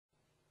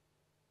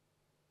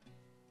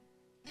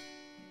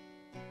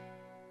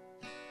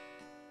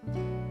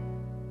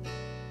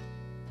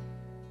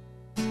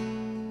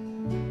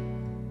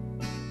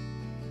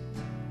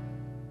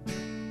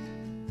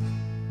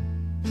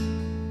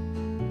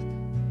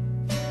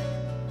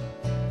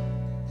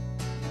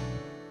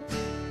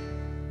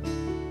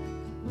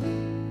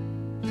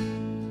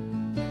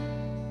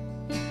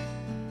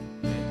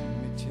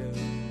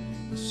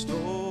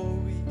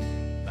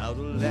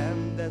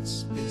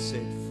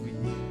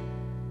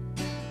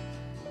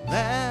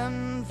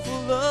land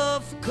full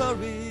of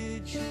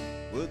courage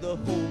with the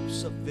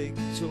hopes of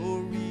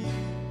victory,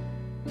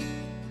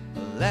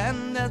 a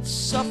land that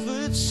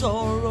suffered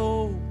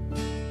sorrow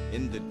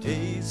in the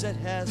days that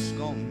has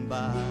gone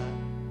by.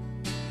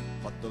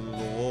 But the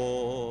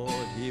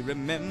Lord, He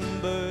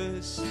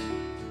remembers,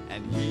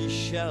 and He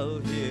shall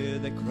hear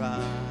the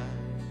cry.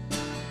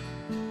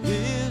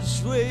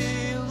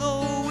 Israel,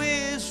 oh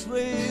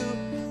Israel,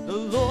 the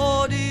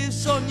Lord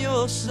is on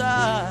your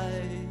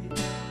side.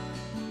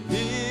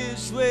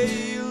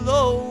 Israel,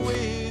 oh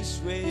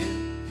Israel,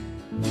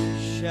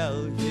 He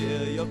shall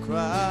hear your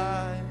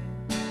cry.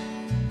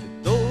 To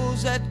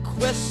those that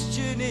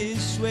question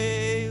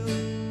Israel,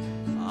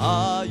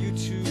 are you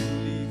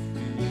truly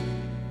free?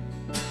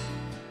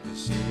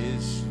 This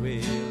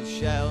Israel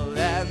shall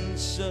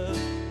answer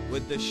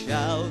with the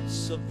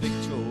shouts of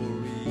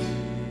victory.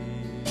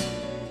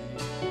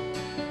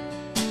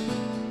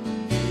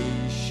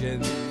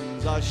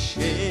 Nations are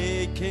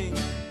shaking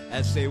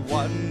as they're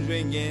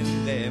wondering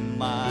in their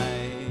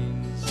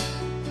minds,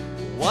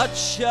 what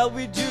shall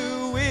we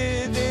do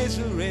with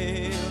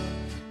Israel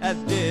at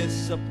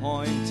this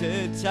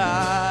appointed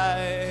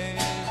time?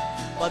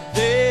 But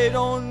they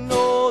don't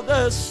know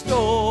the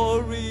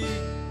story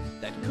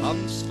that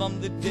comes from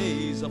the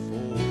days of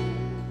old,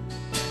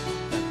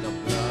 that the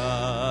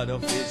blood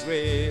of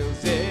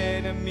Israel's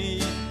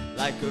enemy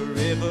like a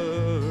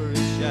river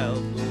shall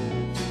flow.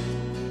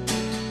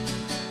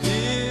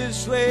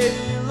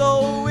 Israel,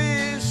 oh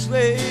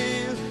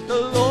Israel,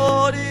 the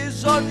Lord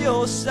is on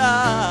your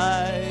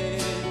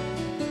side.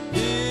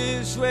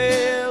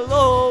 Israel,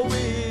 oh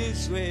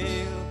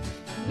Israel,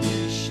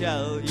 He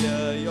shall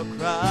hear your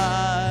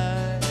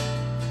cry.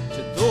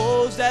 To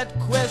those that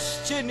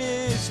question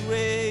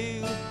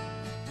Israel,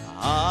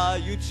 are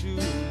you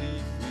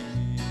truly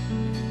free?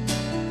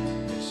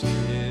 Yes,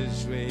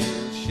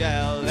 Israel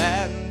shall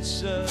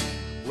answer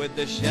with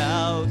the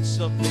shouts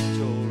of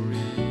victory.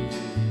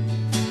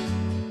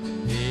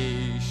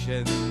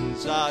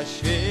 Nations are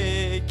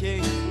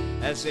shaking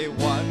as they're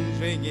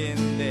wondering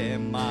in their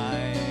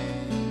mind,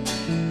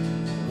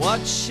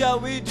 what shall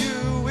we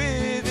do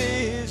with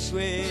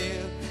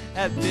Israel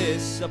at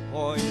this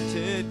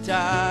appointed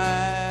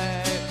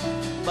time?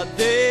 But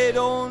they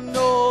don't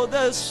know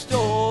the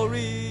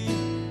story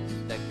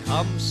that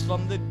comes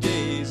from the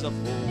days of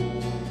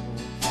old,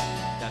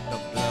 that the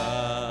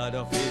blood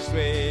of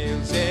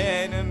Israel's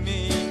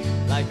enemy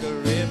like a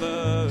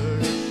river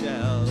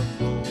shall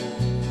flow.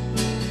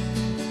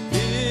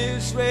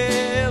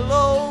 Israel,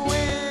 oh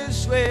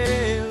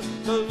Israel,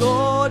 the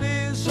Lord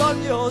is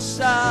on your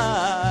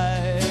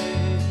side.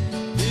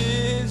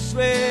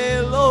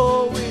 Israel,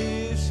 oh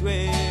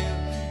Israel,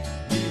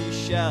 He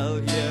shall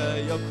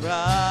hear your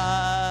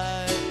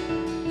cry.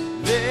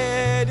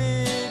 Let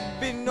it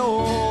be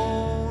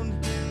known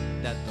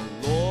that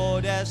the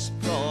Lord has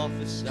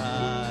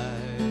prophesied.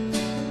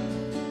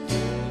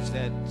 Those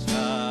that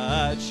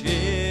touch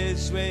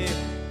Israel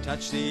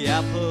touch the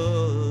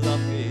apple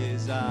of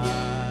His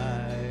eye.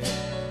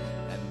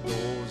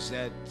 Those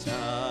that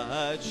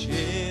touch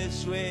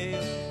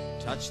Israel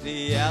touch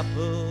the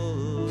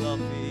apple of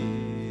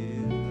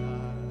His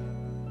eye.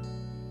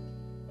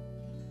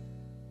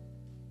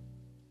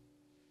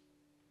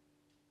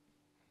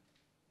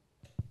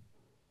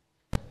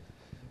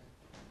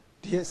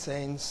 Dear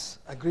saints,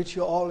 I greet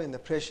you all in the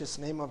precious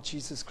name of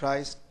Jesus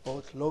Christ,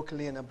 both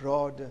locally and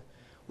abroad.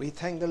 We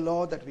thank the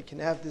Lord that we can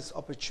have this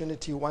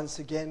opportunity once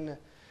again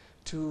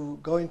to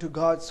go into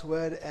God's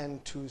Word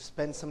and to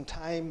spend some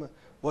time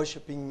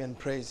worshiping Him and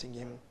praising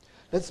Him.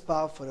 Let's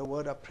bow for a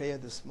word of prayer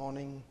this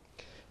morning.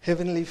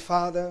 Heavenly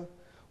Father,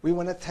 we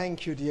want to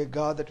thank you, dear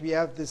God, that we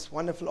have this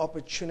wonderful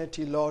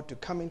opportunity, Lord, to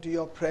come into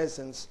your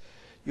presence.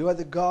 You are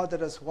the God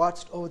that has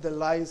watched over the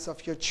lives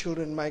of your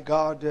children, my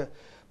God,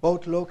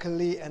 both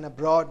locally and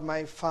abroad,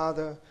 my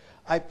Father.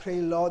 I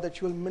pray, Lord, that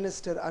you will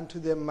minister unto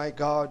them, my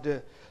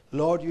God.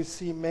 Lord, you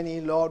see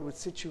many, Lord, with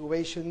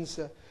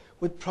situations,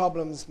 with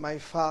problems, my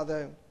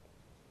Father.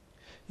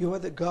 You are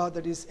the God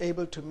that is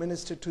able to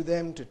minister to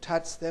them, to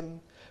touch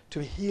them,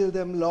 to heal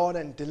them, Lord,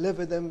 and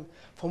deliver them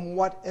from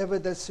whatever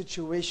the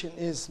situation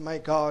is, my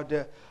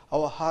God.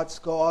 Our hearts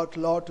go out,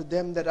 Lord, to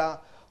them that are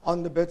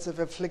on the beds of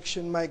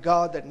affliction, my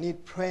God, that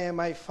need prayer,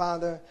 my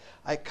Father.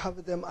 I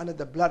cover them under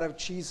the blood of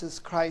Jesus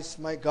Christ,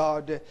 my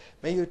God.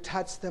 May you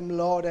touch them,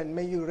 Lord, and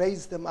may you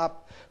raise them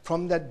up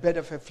from that bed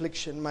of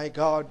affliction, my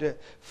God.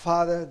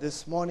 Father,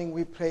 this morning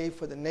we pray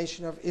for the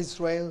nation of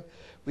Israel.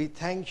 We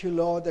thank you,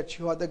 Lord, that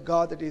you are the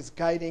God that is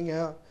guiding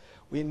her.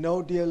 We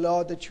know, dear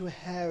Lord, that you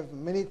have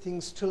many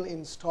things still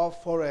in store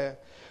for her.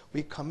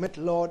 We commit,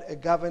 Lord, a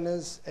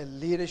governors, a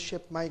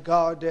leadership, my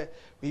God.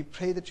 We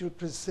pray that you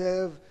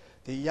preserve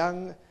the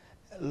young,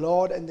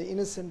 Lord, and the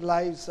innocent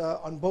lives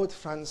on both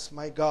fronts,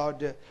 my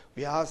God.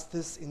 We ask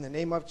this in the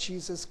name of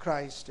Jesus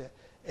Christ.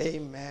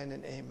 Amen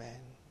and amen.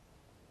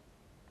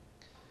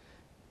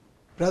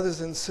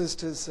 Brothers and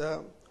sisters,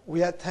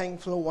 we are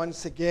thankful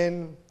once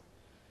again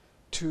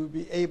to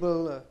be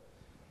able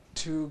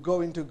to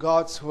go into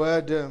God's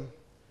Word.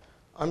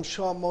 I'm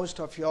sure most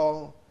of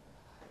y'all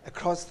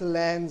across the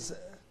lands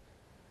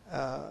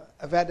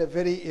I've had a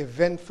very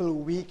eventful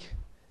week,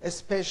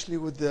 especially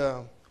with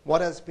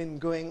what has been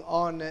going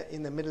on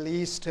in the Middle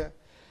East.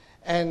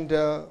 And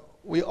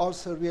we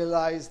also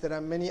realize there are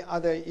many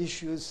other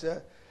issues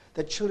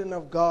that children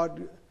of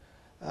God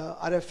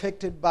are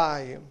affected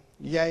by.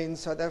 Yeah, in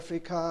South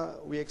Africa,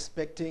 we're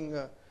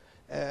expecting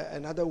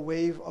another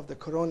wave of the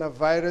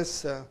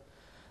coronavirus.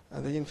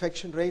 The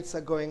infection rates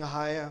are going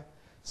higher.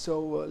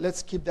 So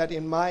let's keep that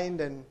in mind,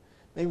 and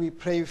may we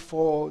pray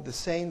for the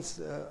saints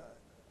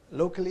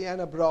locally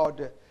and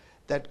abroad,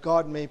 that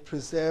God may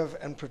preserve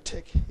and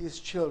protect his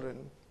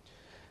children.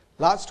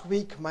 Last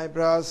week, my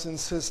brothers and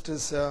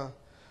sisters,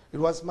 it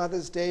was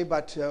Mother's Day,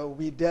 but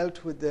we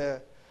dealt with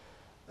the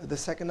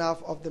second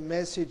half of the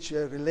message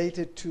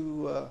related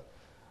to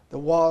the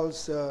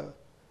walls,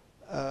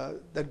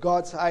 that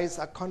God's eyes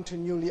are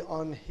continually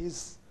on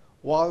his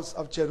walls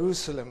of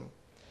Jerusalem,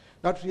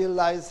 not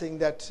realizing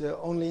that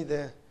only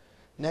the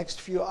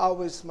next few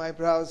hours, my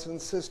brothers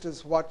and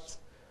sisters, what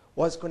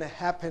was going to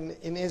happen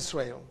in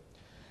Israel.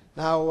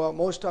 Now,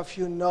 most of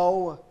you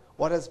know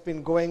what has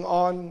been going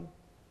on.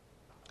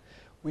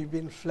 We've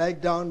been flagged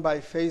down by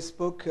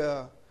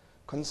Facebook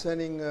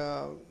concerning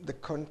the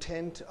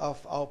content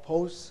of our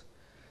posts.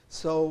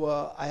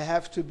 So I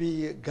have to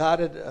be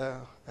guarded.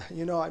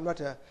 I'm not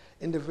an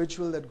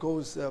individual that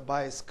goes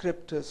by a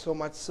script so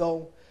much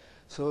so.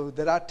 So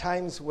there are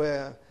times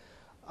where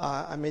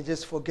I may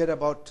just forget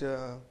about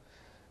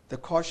the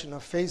caution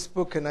of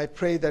Facebook, and I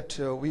pray that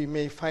we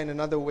may find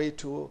another way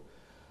to,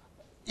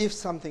 if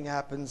something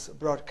happens,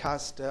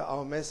 broadcast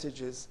our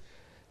messages.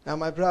 Now,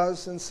 my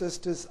brothers and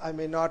sisters, I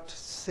may not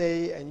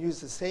say and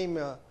use the same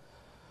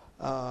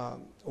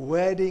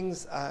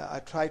wordings.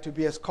 I try to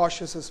be as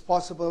cautious as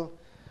possible.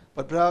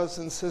 But brothers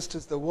and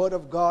sisters, the Word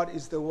of God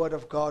is the Word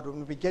of God.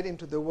 When we get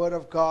into the Word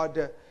of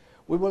God,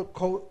 we will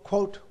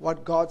quote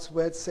what God's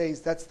Word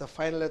says. That's the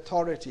final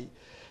authority.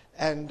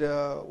 And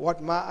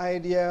what my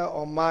idea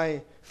or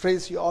my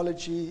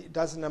phraseology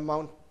doesn't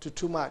amount to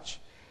too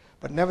much.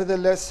 But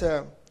nevertheless,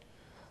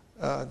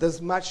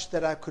 there's much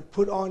that I could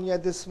put on here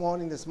this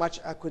morning. There's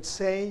much I could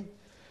say.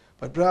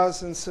 But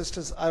brothers and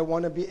sisters, I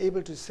want to be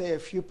able to say a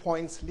few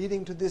points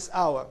leading to this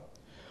hour.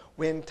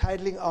 We're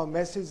entitling our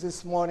message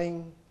this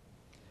morning,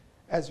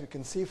 as we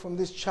can see from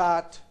this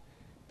chart,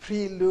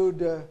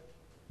 Prelude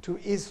to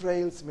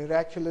Israel's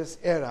Miraculous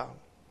Era.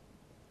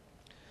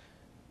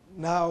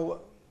 Now,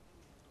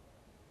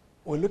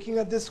 we're looking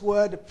at this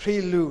word,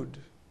 prelude.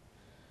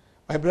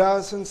 My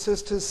brothers and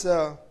sisters,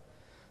 the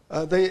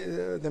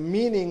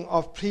meaning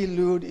of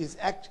prelude is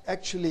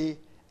actually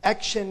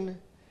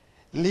action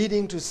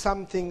leading to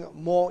something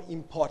more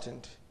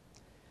important.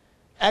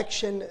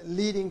 Action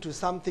leading to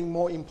something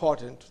more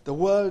important. The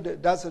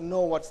world doesn't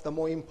know what's the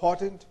more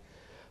important,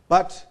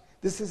 but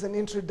this is an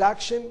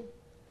introduction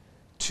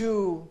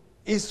to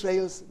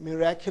Israel's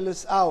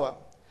miraculous hour.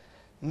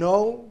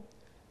 No,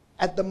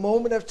 at the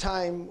moment of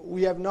time,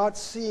 we have not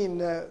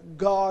seen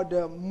God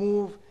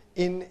move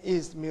in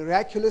his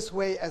miraculous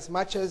way, as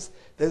much as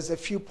there's a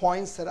few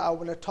points that I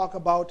want to talk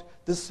about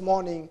this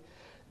morning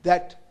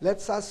that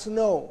lets us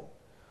know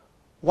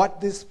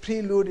what this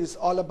prelude is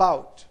all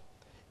about.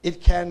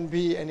 It can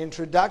be an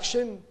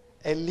introduction,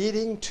 a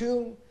leading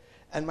to,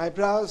 and my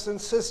brothers and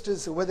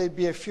sisters, whether it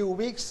be a few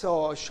weeks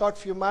or a short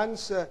few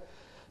months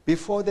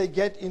before they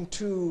get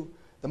into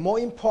the more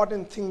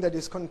important thing that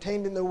is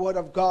contained in the Word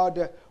of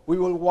God, we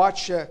will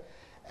watch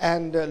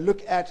and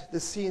look at the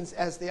scenes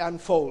as they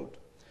unfold.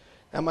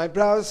 Now, my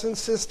brothers and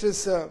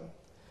sisters,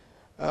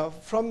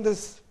 from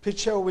this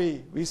picture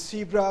we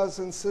see, brothers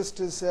and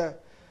sisters,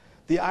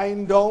 the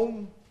Iron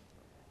Dome,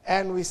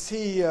 and we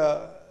see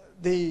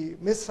the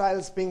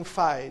missiles being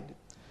fired.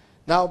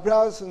 Now,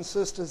 brothers and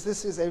sisters,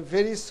 this is a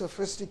very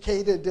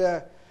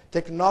sophisticated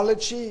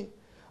technology.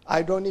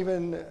 I don't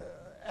even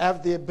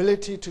have the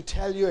ability to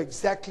tell you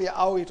exactly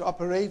how it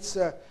operates.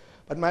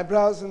 But my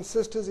brothers and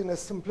sisters, in a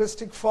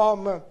simplistic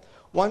form,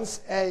 once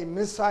a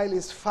missile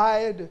is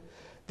fired,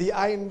 the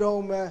Iron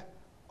Dome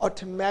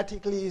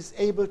automatically is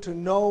able to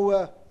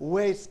know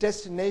where its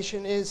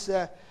destination is.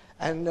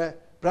 And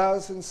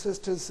brothers and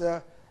sisters,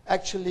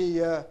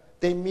 actually,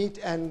 they meet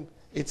and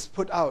it's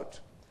put out.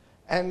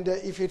 And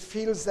if it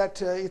feels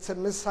that it's a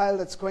missile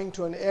that's going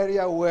to an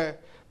area where,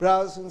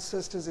 brothers and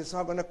sisters, it's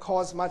not going to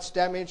cause much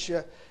damage,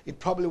 it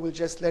probably will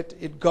just let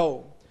it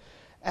go.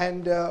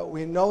 And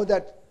we know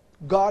that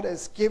God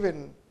has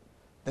given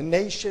the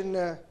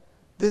nation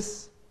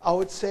this, I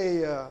would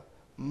say,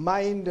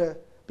 mind,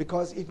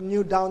 because it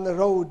knew down the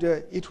road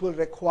it will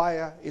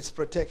require its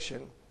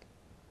protection.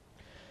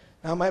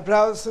 Now, my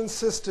brothers and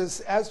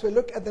sisters, as we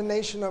look at the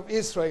nation of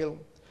Israel,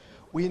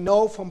 we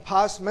know from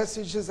past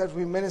messages that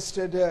we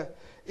ministered,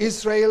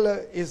 Israel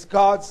is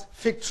God's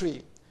fig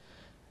tree.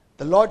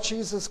 The Lord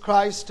Jesus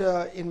Christ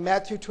in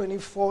Matthew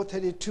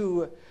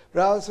 24:32,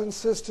 brothers and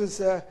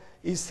sisters,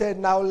 he said,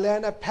 now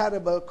learn a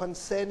parable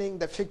concerning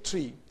the fig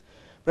tree.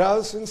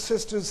 Brothers and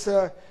sisters,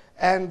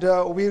 and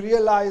we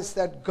realize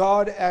that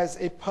God has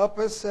a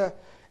purpose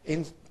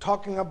in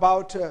talking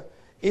about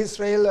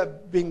Israel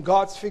being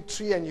God's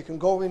victory, and you can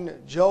go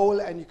in Joel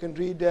and you can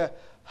read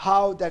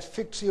how that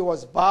victory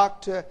was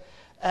barked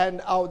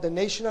and how the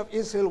nation of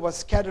Israel was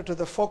scattered to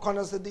the four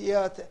corners of the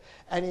earth,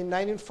 and in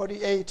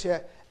 1948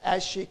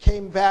 as she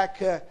came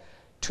back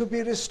to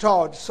be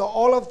restored. So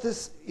all of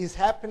this is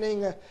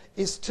happening,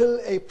 is still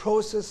a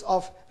process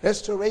of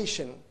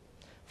restoration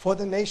for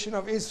the nation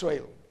of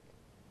Israel.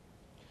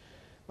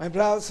 My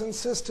brothers and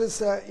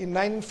sisters, in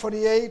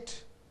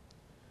 1948,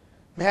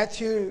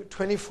 Matthew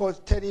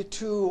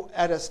 24:32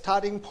 at a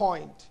starting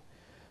point.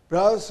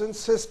 Brothers and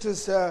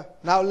sisters,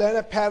 now learn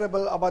a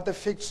parable about the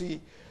fig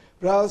tree.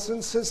 Brothers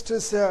and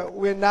sisters,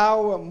 we're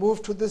now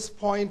moved to this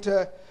point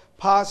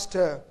past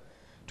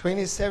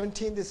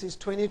 2017. This is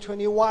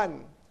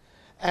 2021.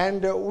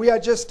 And we are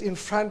just in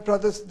front,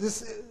 brothers,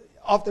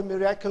 of the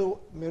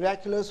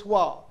miraculous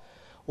war.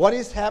 What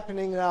is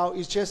happening now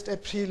is just a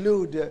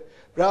prelude,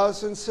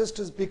 brothers and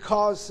sisters,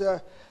 because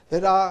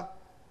there are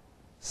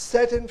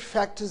certain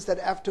factors that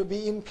have to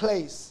be in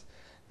place.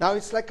 Now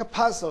it's like a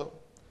puzzle.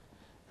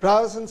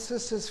 Brothers and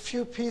sisters,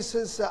 few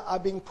pieces are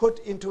being put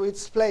into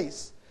its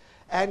place.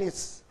 And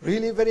it's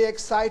really very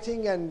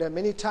exciting, and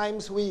many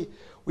times we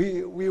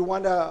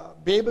want to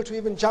be able to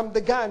even jump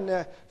the gun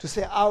to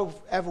say, how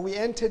have we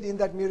entered in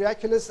that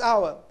miraculous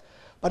hour?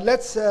 But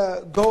let's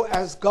go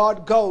as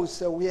God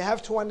goes. We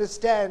have to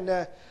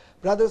understand,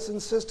 brothers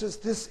and sisters,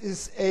 this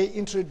is an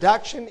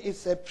introduction.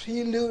 It's a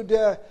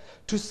prelude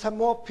to some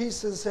more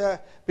pieces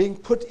being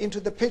put into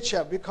the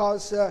picture.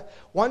 Because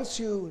once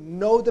you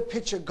know the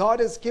picture, God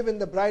has given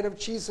the bride of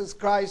Jesus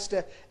Christ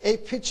a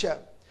picture.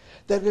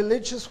 The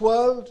religious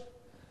world,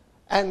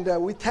 and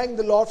we thank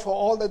the Lord for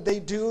all that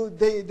they do.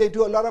 They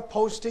do a lot of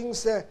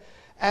postings,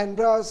 and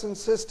brothers and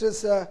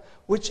sisters,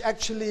 which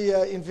actually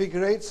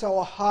invigorates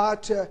our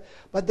heart.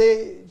 But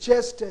they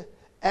just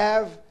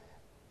have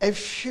a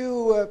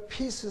few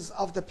pieces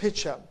of the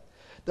picture.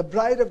 The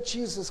bride of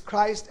Jesus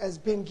Christ has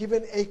been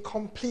given a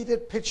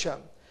completed picture.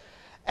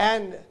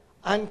 And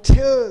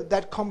until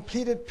that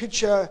completed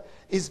picture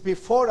is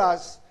before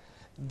us,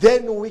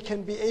 then we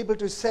can be able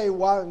to say,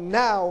 well,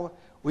 now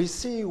we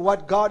see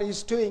what God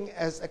is doing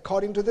as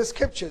according to the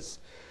scriptures.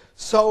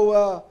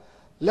 So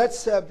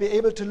let's be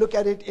able to look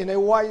at it in a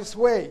wise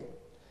way.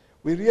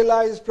 We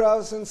realize,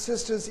 brothers and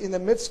sisters, in the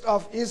midst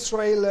of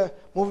Israel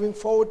moving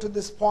forward to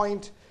this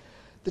point,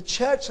 the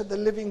church of the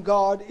living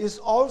God is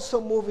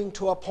also moving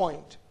to a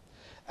point.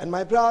 And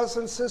my brothers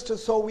and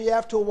sisters, so we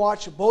have to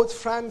watch both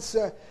fronts,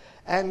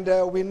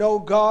 and we know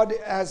God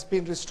has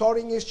been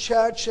restoring his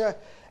church,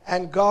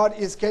 and God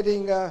is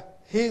getting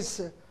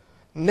his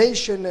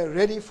nation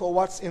ready for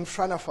what's in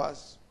front of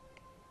us.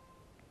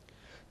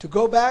 To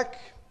go back,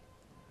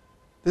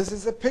 this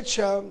is a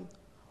picture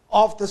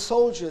of the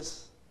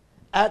soldiers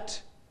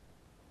at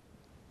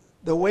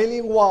the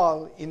Wailing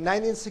Wall in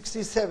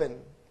 1967.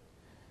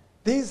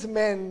 These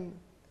men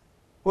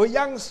were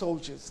young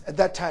soldiers at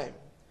that time.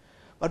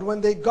 But when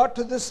they got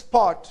to this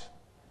spot,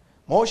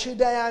 Moshe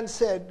Dayan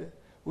said,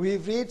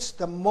 we've reached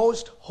the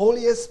most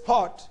holiest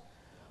spot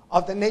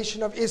of the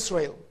nation of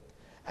Israel.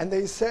 And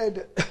they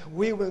said,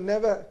 we will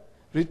never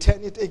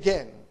return it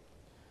again.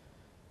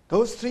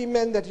 Those three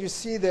men that you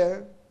see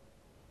there,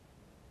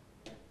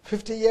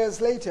 50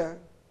 years later,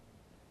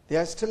 they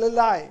are still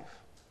alive.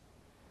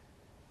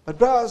 But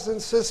brothers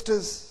and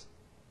sisters,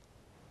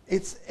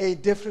 it's a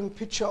different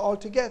picture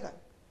altogether.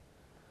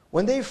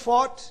 When they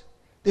fought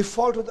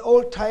with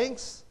old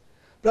tanks,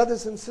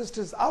 brothers and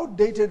sisters,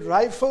 outdated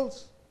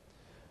rifles.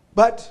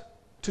 But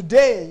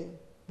today,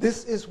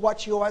 this is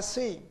what you are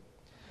seeing.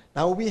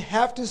 Now we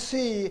have to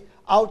see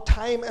how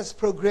time has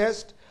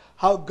progressed,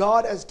 how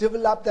God has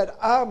developed that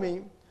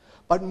army.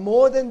 But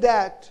more than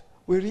that,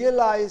 we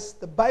realize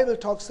the Bible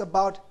talks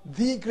about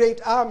the great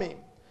army,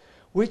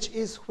 which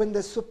is when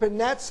the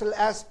supernatural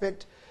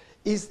aspect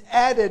is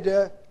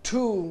added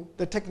to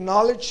the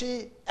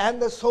technology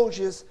and the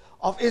soldiers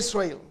of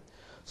Israel.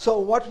 So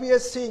what we are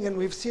seeing, and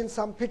we've seen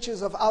some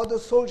pictures of how the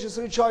soldiers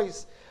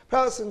rejoice.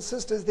 Brothers and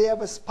sisters, they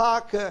have a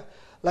spark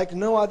like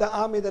no other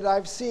army that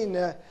I've seen.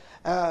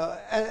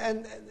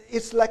 And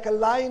it's like a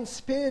lion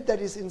spirit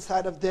that is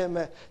inside of them,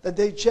 that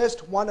they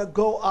just want to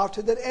go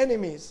after their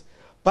enemies.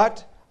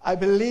 But I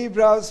believe,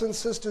 brothers and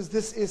sisters,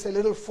 this is a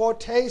little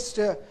foretaste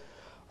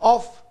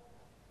of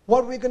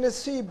what we're going to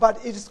see.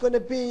 But it's going to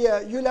be,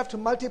 you'll have to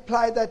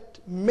multiply that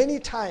many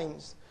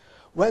times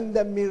when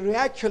the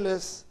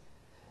miraculous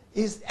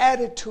is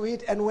added to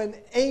it, and when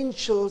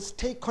angels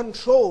take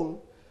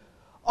control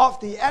of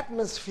the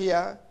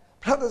atmosphere.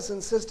 Brothers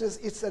and sisters,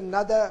 it's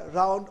another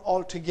round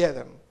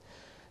altogether.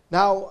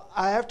 Now,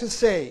 I have to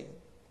say,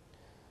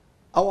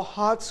 our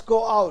hearts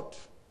go out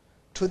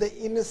to the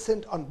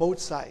innocent on both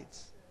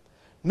sides.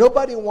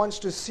 Nobody wants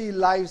to see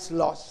lives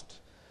lost.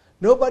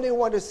 Nobody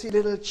wants to see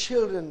little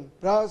children,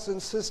 brothers and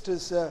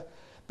sisters,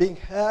 being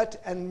hurt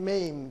and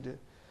maimed,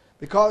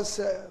 because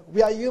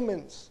we are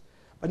humans.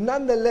 But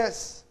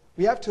nonetheless,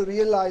 we have to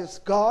realize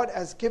God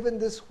has given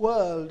this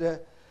world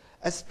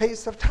a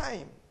space of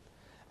time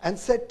and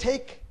said,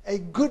 take a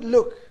good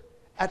look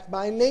at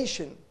my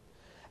nation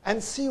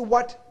and see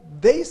what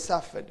they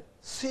suffered,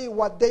 see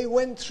what they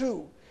went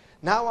through.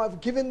 Now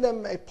I've given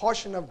them a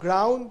portion of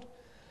ground,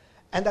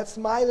 and that's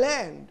my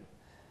land.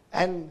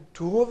 And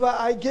to whoever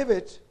I give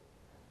it,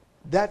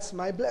 that's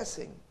my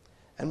blessing.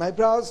 And my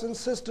brothers and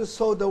sisters,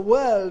 so the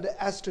world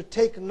has to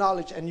take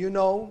knowledge. And you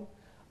know,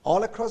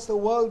 all across the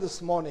world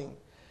this morning,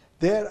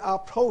 there are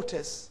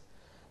protests.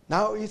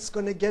 Now it's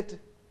going to get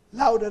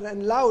louder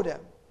and louder.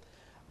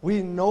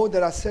 We know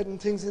there are certain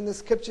things in the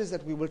scriptures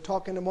that we will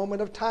talk in a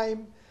moment of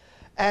time.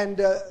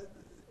 And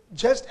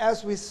just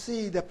as we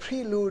see the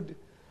prelude,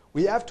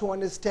 we have to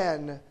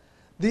understand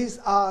these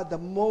are the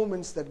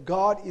moments that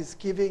God is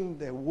giving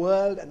the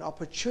world an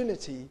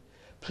opportunity.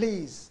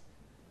 Please,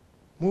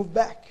 move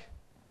back.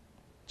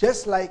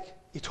 Just like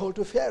he told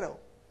to Pharaoh.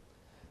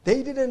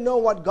 They didn't know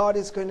what God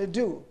is going to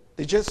do.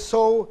 They just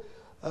saw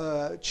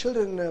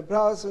children,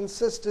 brothers and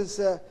sisters,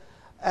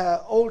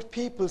 old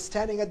people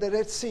standing at the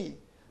Red Sea.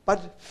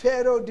 But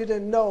Pharaoh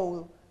didn't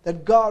know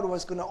that God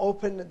was going to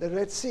open the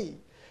Red Sea.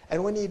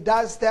 And when he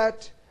does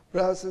that,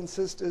 brothers and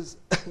sisters,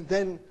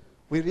 then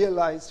we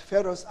realize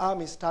Pharaoh's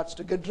army starts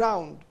to get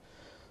drowned.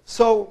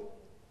 So,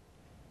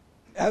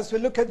 as we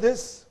look at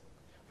this,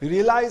 we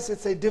realize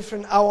it's a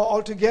different hour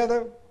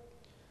altogether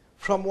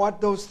from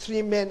what those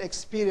three men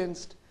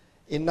experienced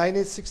in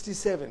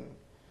 1967.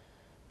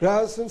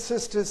 Brothers and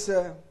sisters,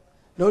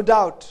 no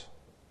doubt,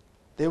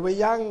 they were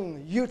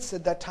young youths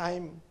at that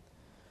time.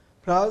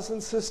 Brothers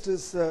and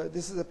sisters,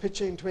 this is a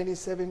picture in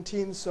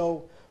 2017,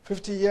 so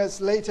 50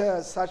 years later,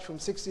 as such, from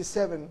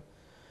 67.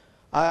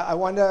 I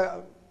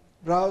wonder,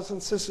 brothers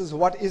and sisters,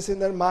 what is in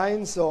their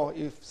minds, or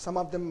if some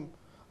of them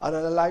are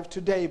alive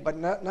today. But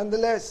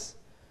nonetheless,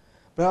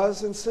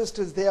 brothers and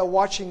sisters, they are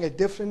watching a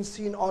different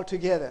scene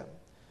altogether.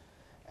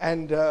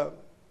 And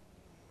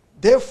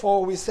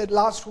therefore, we said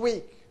last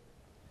week,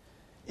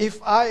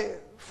 if I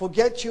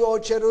forget you, O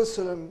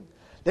Jerusalem,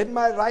 let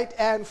my right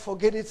hand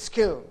forget its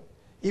skill.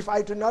 If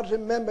I do not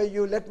remember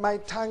you, let my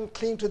tongue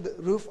cling to the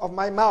roof of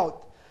my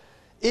mouth.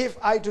 If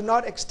I do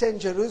not extend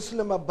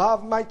Jerusalem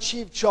above my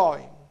chief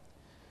joy.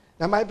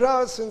 Now, my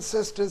brothers and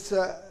sisters,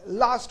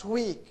 last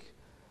week,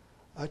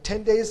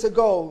 10 days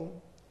ago,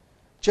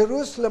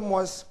 Jerusalem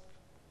was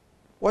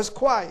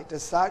quiet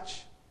as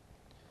such.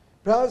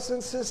 Brothers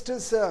and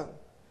sisters,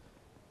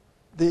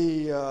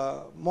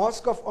 the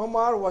Mosque of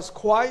Omar was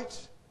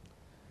quiet,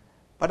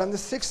 but on the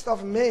 6th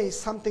of May,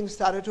 something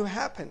started to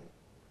happen.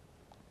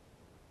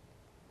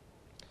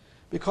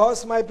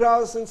 Because, my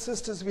brothers and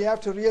sisters, we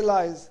have to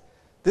realize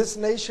this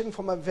nation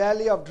from a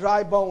valley of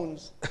dry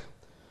bones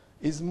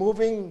is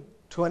moving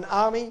to an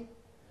army.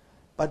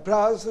 But,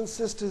 brothers and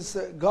sisters,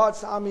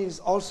 God's army is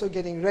also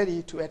getting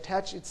ready to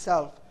attach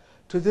itself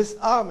to this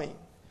army.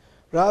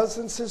 Brothers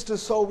and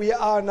sisters, so we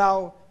are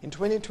now in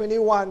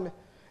 2021.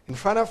 In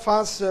front of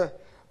us,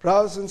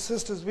 brothers and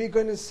sisters, we're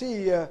going to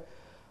see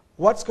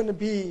what's going to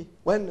be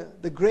when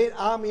the great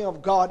army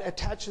of God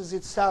attaches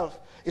itself.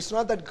 It's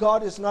not that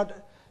God is not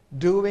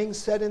doing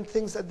certain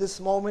things at this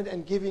moment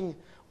and giving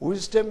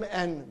wisdom,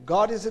 and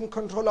God is in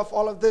control of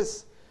all of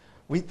this.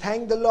 We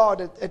thank the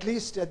Lord, at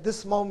least at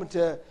this moment,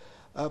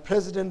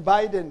 President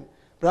Biden,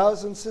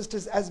 brothers and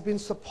sisters, has been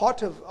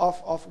supportive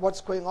of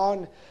what's going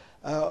on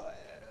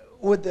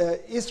with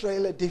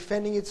Israel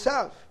defending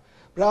itself.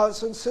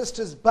 Brothers and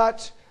sisters,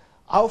 but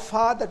how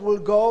far that will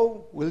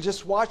go, we'll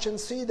just watch and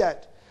see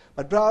that.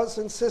 But brothers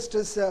and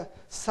sisters,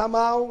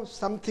 somehow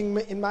something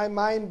in my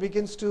mind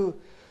begins to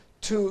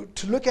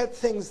look at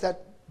things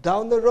that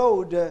down the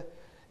road,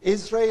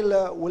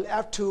 Israel will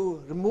have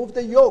to remove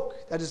the yoke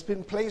that has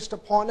been placed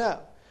upon her.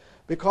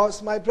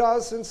 Because, my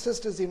brothers and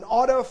sisters, in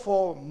order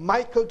for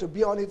Michael to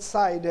be on its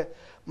side,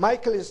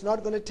 Michael is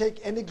not going to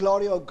take any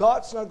glory, or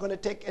God's not going to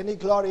take any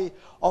glory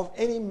of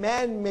any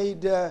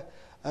man-made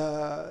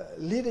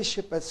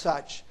leadership as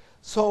such.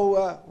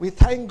 So we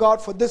thank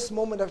God for this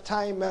moment of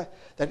time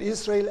that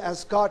Israel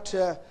has got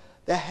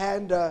the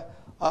hand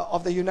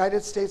of the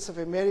United States of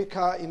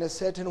America in a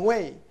certain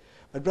way.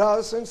 But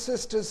brothers and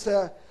sisters,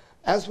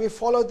 as we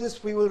follow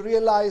this, we will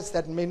realize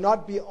that may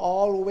not be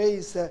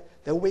always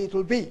the way it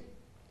will be.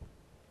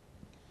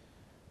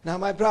 Now,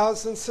 my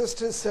brothers and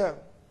sisters,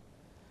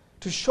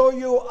 to show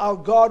you how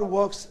God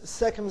works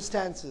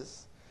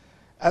circumstances,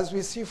 as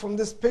we see from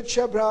this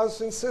picture, brothers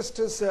and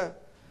sisters,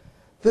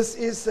 this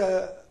is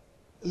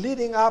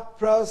leading up,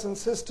 brothers and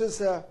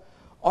sisters,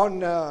 on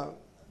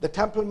the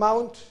Temple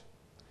Mount.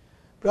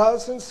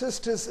 Brothers and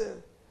sisters,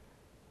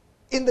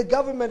 in the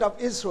government of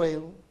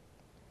Israel,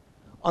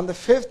 on the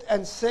 5th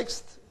and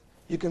 6th,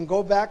 you can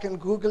go back and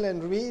Google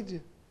and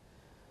read,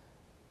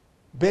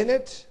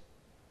 Bennett,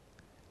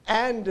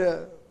 and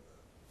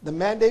the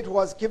mandate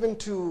was given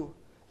to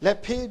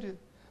Lapid.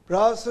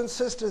 Brothers and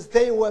sisters,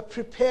 they were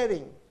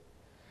preparing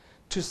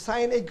to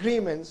sign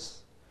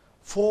agreements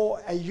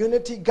for a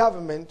unity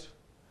government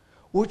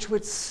which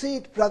would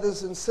seat,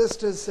 brothers and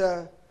sisters,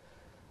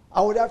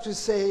 I would have to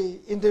say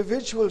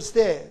individuals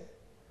there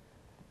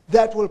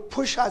that will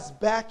push us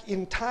back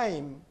in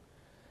time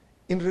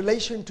in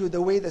relation to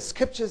the way the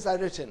scriptures are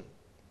written.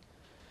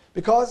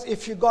 Because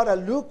if you got a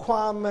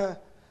lukewarm,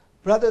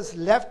 brothers,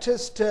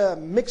 leftist,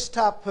 mixed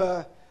up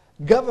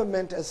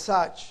government as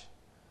such.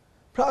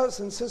 Brothers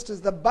and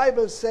sisters, the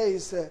Bible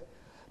says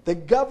the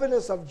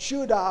governors of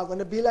Judah are going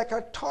to be like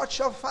a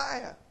torch of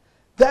fire.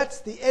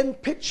 That's the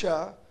end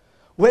picture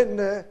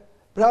when,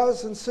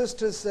 brothers and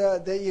sisters,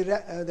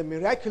 the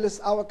miraculous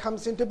hour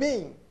comes into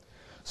being.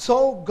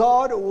 So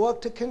God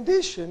worked a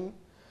condition,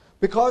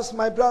 because,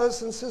 my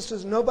brothers and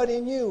sisters,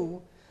 nobody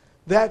knew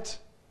that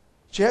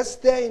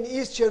just there in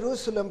East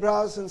Jerusalem,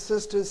 brothers and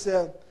sisters,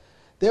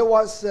 there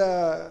was,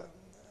 I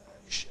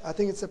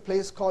think it's a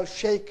place called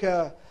Sheikh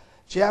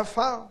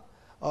Jaffa,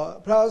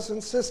 brothers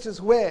and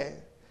sisters, where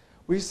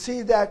we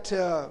see that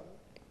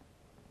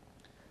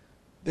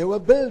there were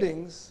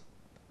buildings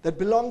that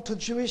belonged to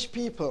Jewish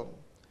people.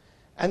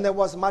 And there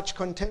was much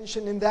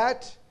contention in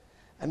that.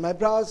 And my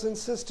brothers and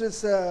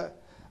sisters,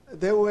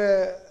 there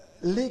were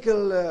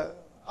legal,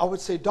 I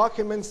would say,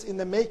 documents in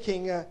the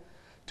making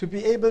to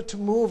be able to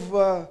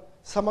move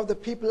some of the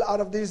people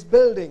out of these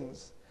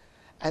buildings.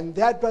 And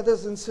that,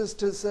 brothers and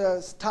sisters,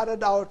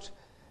 started out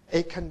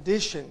a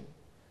condition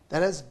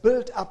that has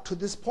built up to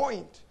this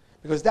point,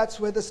 because that's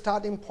where the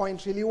starting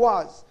point really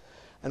was.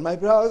 And my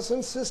brothers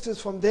and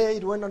sisters, from there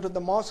it went on to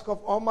the Mosque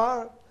of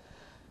Omar.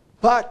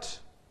 But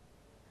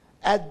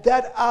at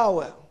that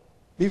hour,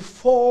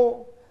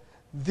 before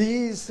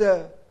these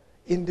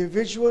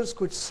individuals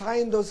could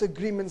sign those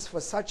agreements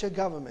for such a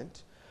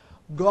government,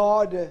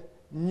 God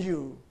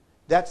knew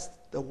that's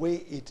the way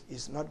it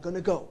is not going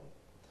to go.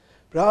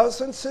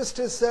 Brothers and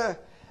sisters,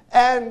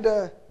 and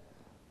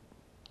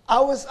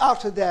hours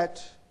after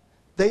that,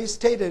 they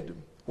stated,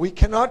 we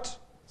cannot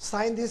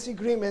sign these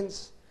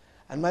agreements.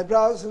 And my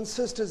brothers and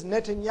sisters,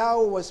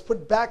 Netanyahu was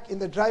put back in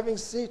the driving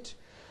seat.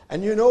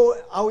 And you know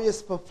how he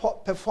has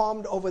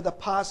performed over the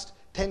past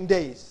 10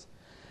 days.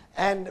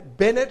 And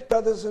Bennett,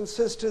 brothers and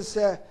sisters,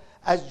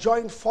 has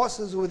joined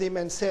forces with him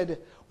and said,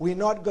 we're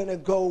not going to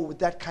go with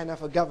that kind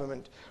of a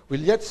government.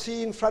 We'll yet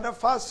see in front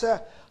of us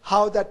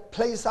how that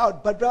plays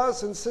out. But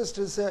brothers and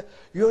sisters,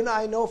 you and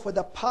I know for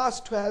the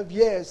past 12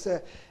 years,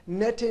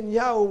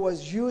 Netanyahu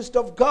was used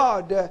of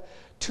God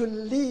to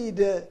lead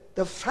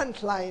the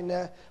front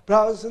line,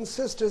 brothers and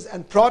sisters,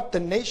 and brought the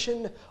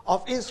nation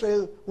of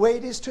Israel where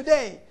it is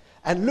today.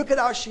 And look at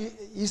how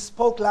he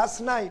spoke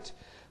last night,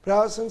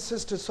 brothers and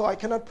sisters. So I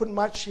cannot put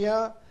much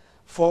here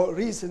for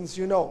reasons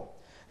you know.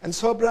 And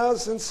so,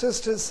 brothers and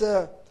sisters,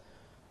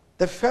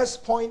 the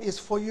first point is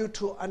for you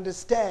to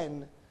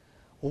understand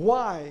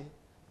why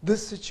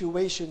this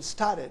situation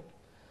started.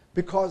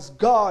 Because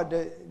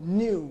God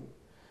knew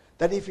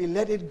that if He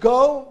let it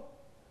go,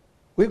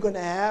 we're going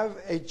to have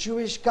a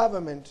Jewish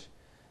government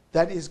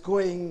that is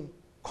going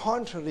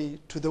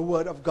contrary to the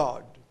Word of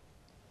God.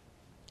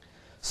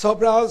 So,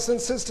 brothers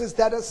and sisters,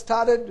 that has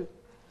started.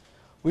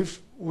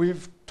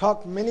 We've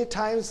talked many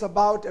times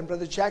about, and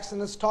Brother Jackson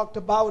has talked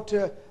about,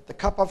 the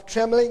cup of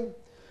trembling.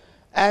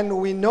 And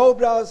we know,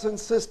 brothers and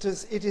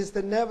sisters, it is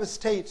the nervous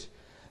state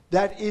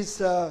that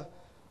is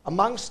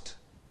amongst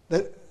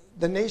the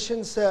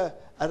nations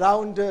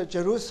around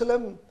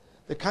Jerusalem,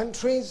 the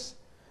countries.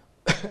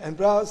 And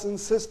brothers and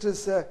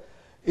sisters,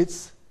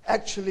 it's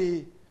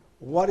actually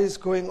what is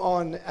going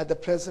on at the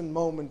present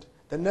moment,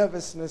 the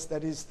nervousness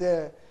that is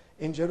there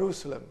in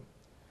Jerusalem.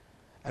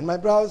 And my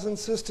brothers and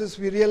sisters,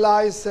 we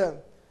realize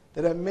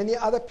there are many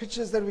other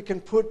pictures that we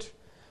can put,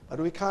 but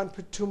we can't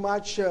put too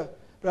much.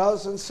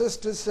 Brothers and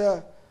sisters,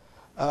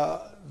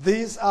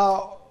 these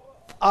are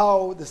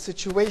how the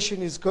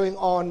situation is going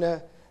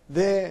on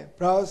there,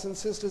 brothers and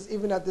sisters,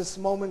 even at this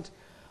moment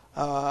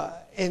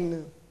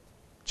in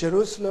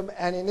Jerusalem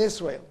and in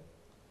Israel.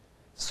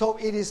 So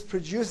it is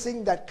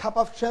producing that cup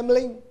of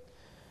trembling.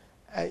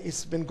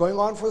 It's been going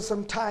on for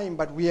some time,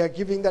 but we are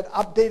giving that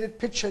updated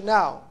picture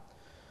now.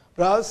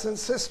 Brothers and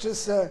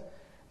sisters,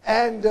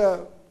 and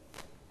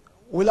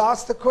we'll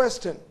ask the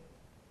question.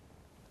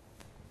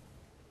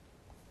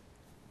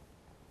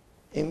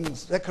 In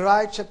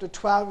Zechariah chapter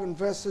 12 and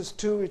verses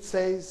 2 it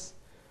says,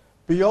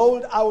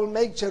 behold, I will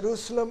make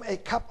Jerusalem a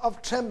cup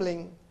of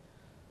trembling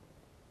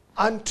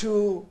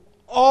unto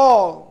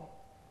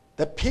all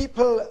the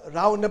people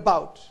round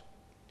about.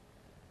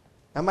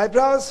 Now my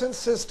brothers and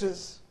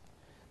sisters,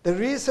 the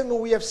reason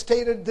we have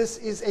stated this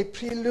is a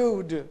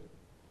prelude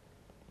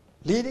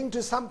leading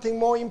to something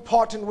more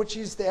important, which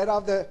is the era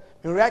of the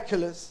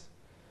miraculous,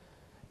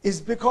 is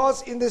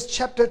because in this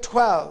chapter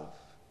 12,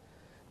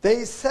 there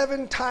is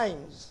 7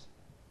 times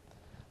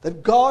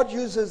that God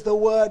uses the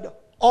word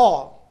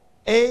all,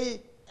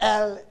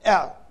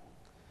 A-L-L.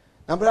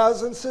 Now,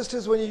 brothers and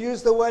sisters, when you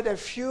use the word a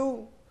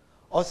few,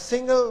 or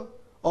single,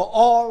 or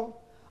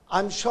all,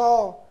 I'm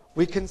sure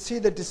we can see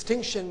the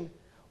distinction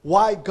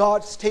why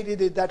God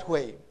stated it that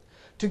way.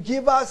 To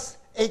give us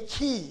a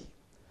key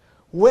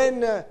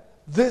when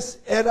this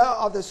era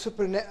of the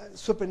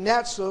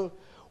supernatural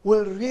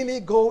will really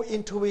go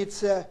into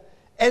its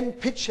end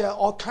picture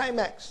or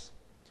climax.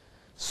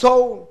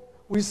 So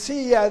we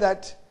see here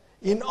that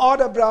in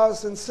order,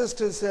 brothers and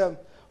sisters,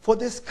 for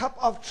this cup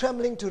of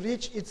trembling to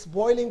reach its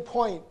boiling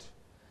point,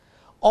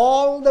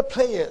 all the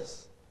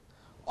players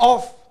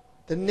of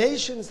the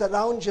nations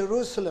around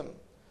Jerusalem,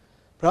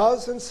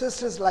 brothers and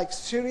sisters, like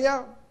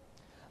Syria,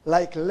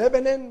 like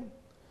Lebanon,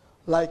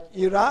 like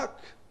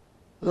Iraq,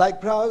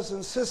 like brothers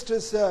and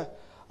sisters,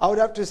 I would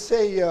have to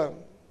say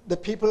the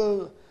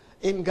people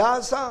in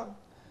Gaza,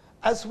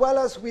 as well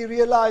as we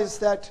realize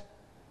that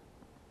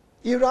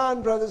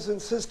Iran, brothers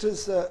and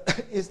sisters,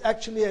 is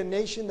actually a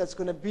nation that's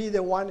going to be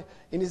the one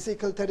in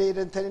Ezekiel 38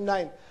 and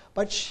 39.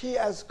 But she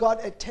has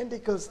got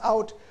tentacles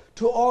out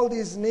to all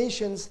these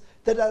nations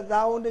that are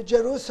around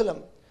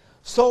Jerusalem.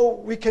 So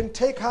we can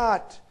take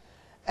heart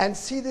and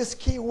see this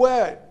key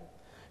word.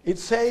 It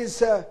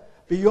says,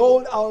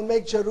 behold, I will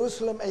make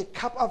Jerusalem a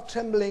cup of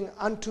trembling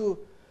unto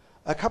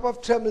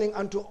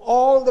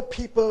all the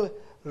people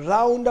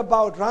round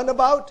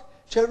about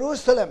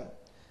Jerusalem.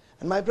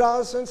 And my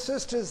brothers and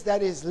sisters,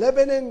 that is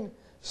Lebanon,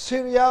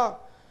 Syria,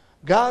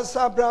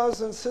 Gaza,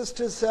 brothers and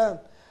sisters,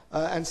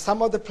 and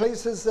some of the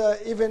places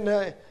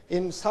even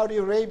in Saudi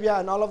Arabia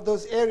and all of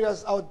those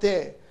areas out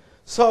there.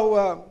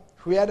 So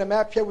if we had a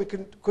map here, we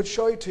could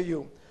show it to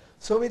you.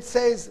 So it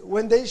says,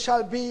 when they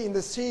shall be in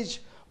the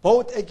siege,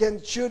 both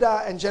against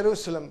Judah and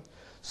Jerusalem.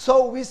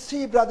 So we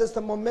see, brothers,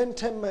 the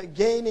momentum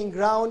gaining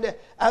ground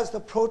as the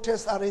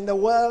protests are in the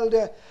world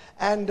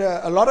and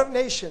a lot of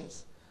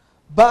nations.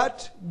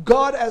 But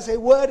God has a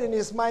word in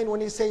his mind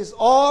when he says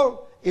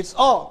all, it's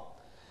all.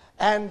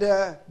 And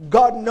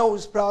God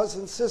knows, brothers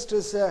and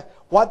sisters,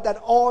 what that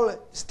all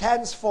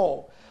stands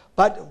for.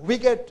 But we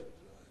get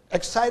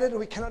excited,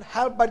 we cannot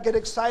help but get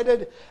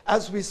excited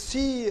as we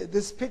see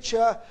this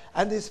picture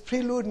and this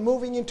prelude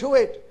moving into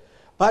it.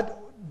 But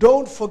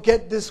don't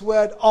forget this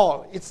word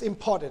all, it's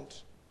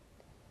important.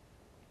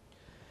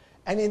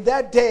 And in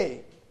that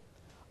day,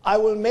 I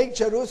will make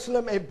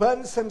Jerusalem a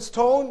burdensome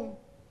stone.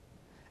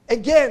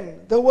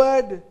 Again, the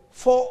word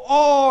for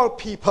all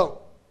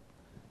people.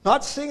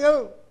 Not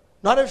single,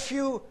 not a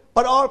few,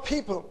 but all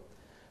people.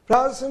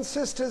 Brothers and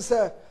sisters,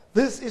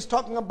 this is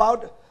talking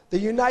about the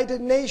United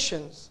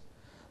Nations.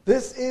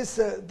 This is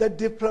the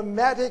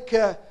diplomatic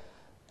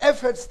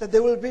efforts that they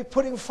will be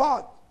putting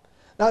forth.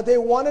 Now, they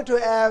wanted to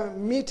have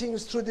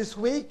meetings through this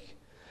week,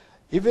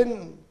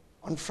 even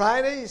on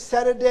Friday,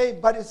 Saturday,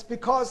 but it's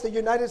because the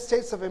United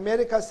States of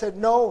America said,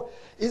 no,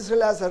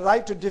 Israel has a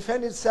right to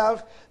defend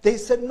itself. They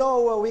said,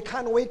 no, we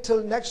can't wait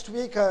till next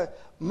week,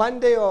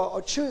 Monday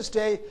or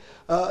Tuesday.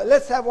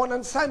 Let's have one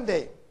on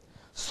Sunday.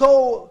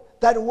 So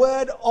that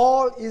word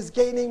all is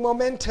gaining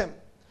momentum.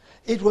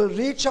 It will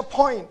reach a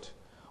point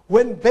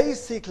when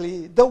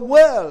basically the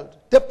world,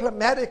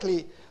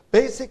 diplomatically,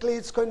 basically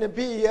it's going to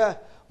be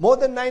more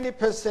than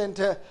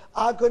 90%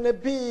 are going to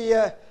be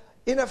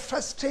in a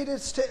frustrated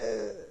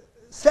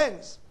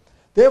sense.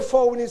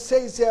 Therefore, when it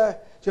says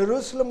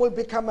Jerusalem will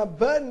become a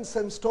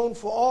burdensome stone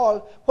for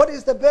all, what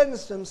is the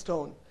burdensome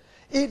stone?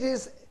 It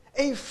is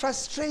a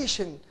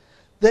frustration.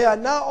 They are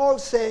now all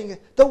saying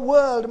the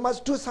world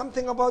must do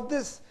something about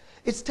this.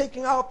 It's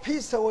taking our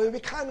peace away.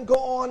 We can't go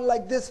on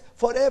like this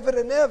forever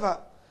and ever.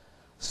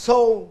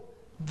 So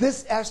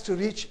this has to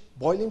reach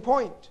boiling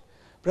point.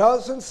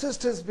 Brothers and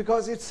sisters,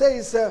 because it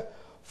says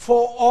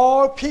for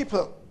all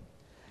people.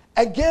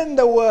 Again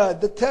the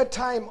word, the third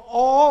time,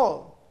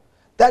 all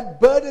that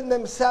burden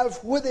themselves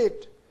with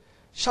it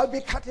shall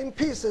be cut in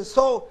pieces.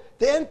 So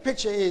the end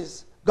picture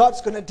is God's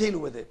going to deal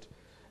with it.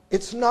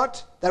 It's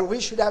not that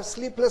we should have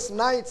sleepless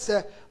nights.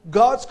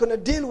 God's going to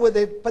deal with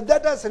it. But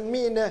that doesn't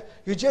mean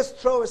you just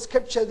throw a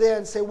scripture there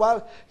and say,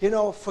 well,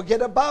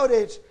 forget about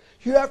it.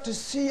 You have to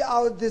see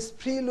how this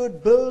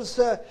prelude builds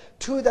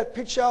to that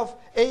picture of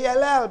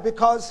ALL.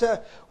 Because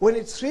when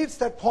it reaches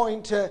that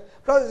point,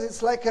 brothers,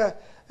 it's like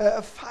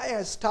a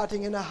fire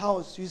starting in a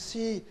house. You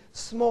see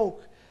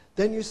smoke.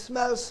 Then you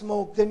smell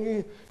smoke.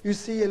 Then you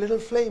see a little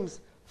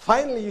flames.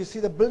 Finally, you see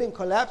the building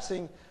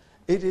collapsing.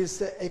 It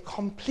is a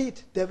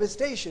complete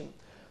devastation.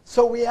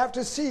 So we have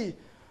to see,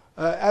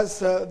 as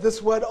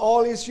this word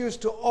all is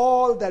used, to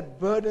all that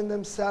burden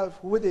themselves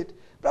with it.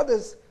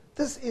 Brothers,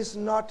 this is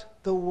not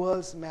the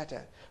world's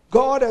matter.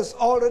 God has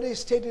already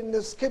stated in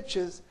the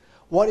scriptures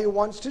what he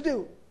wants to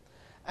do.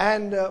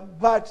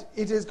 But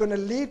it is going to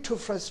lead to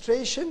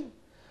frustration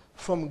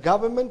from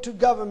government to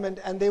government,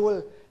 and they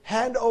will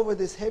hand over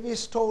this heavy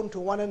stone to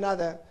one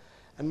another.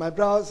 And my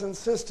brothers and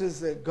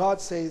sisters,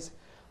 God says,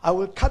 I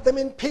will cut them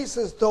in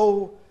pieces,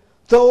 though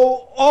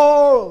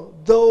all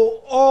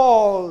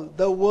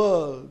the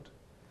world,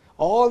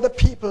 all the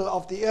people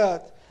of the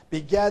earth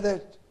be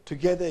gathered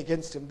together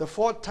against him. The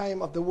fourth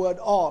time of the word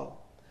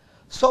all.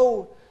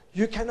 So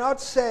you cannot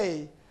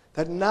say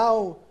that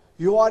now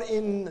you are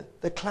in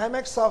the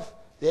climax of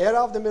the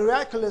era of the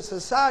miraculous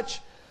as such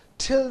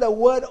till the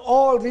word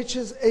all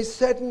reaches a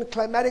certain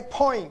climatic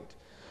point.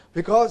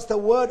 Because the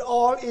word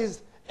all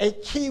is a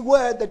key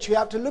word that you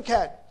have to look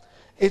at.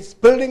 It's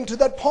building to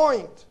that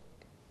point.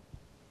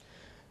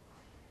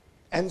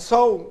 And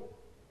so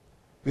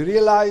we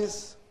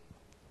realize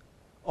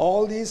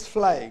all these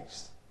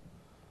flags,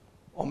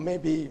 or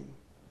maybe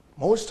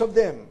most of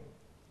them,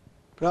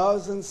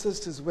 brothers and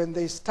sisters, when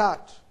they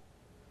start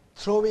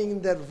throwing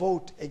in their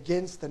vote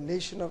against the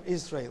nation of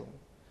Israel,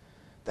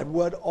 that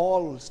word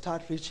all will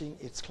start reaching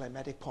its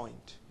climatic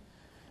point.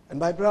 And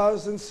my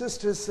brothers and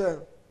sisters,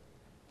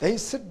 They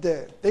sit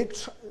there.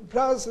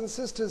 Brothers and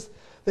sisters,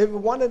 they've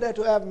wanted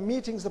to have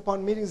meetings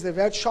upon meetings. They've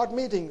had short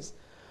meetings.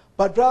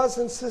 But brothers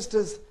and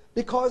sisters,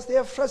 because they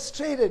are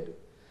frustrated,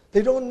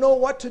 they don't know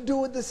what to do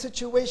with the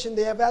situation.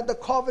 They have had the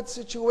COVID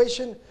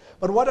situation,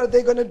 but what are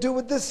they going to do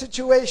with this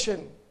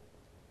situation?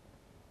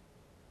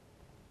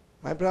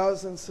 My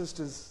brothers and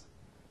sisters,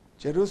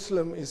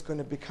 Jerusalem is going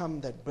to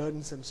become that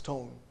burdensome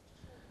stone.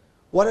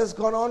 What has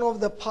gone on over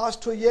the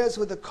past 2 years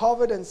with the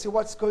COVID, and see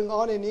what's going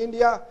on in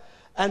India,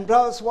 and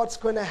brothers, what's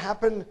going to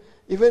happen,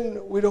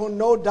 even we don't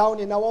know down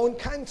in our own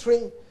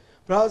country,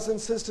 brothers and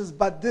sisters,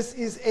 but this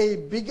is a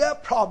bigger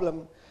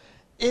problem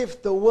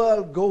if the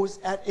world goes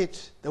at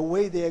it the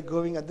way they are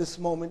going at this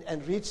moment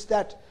and reach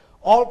that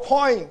all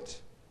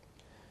point.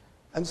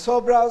 And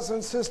so, brothers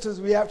and sisters,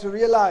 we have to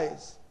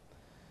realize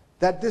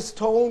that this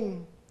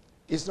stone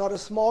is not a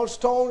small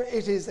stone,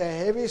 it is a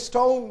heavy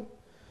stone.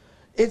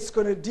 It's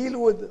going to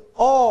deal with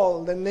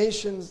all the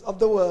nations of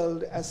the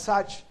world as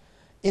such.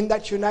 In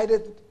that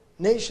United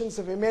Nations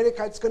of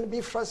America, it's going to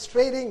be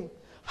frustrating.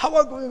 How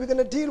are we going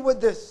to deal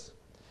with this?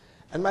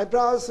 And my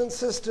brothers and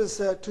sisters,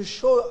 to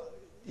show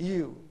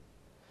you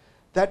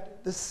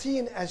that the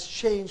scene has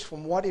changed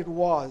from what it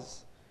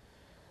was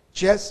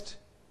just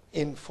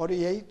in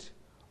 48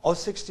 or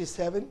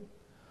 67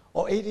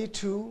 or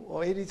 82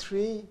 or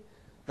 83,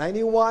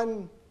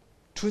 91,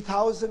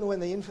 2000 when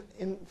the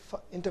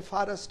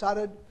Intifada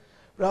started,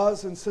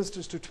 brothers and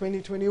sisters, to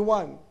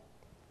 2021.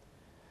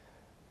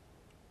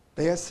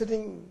 They are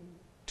sitting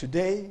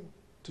today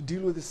to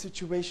deal with the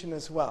situation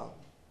as well.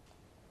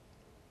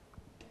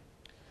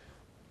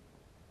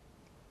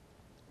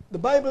 The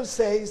Bible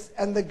says,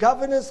 and the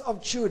governors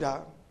of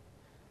Judah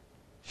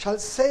shall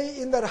say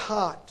in their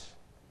heart,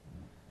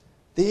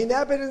 the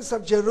inhabitants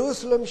of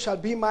Jerusalem shall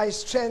be my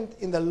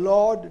strength in the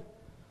Lord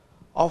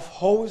of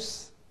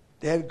hosts,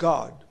 their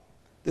God.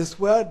 This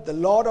word, the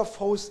Lord of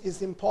hosts,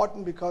 is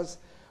important because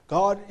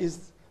God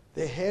is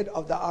the head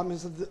of the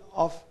armies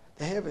of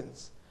the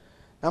heavens.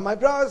 Now, my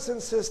brothers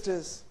and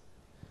sisters,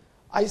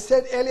 I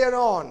said earlier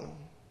on,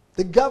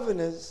 the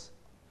governors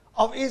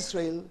of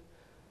Israel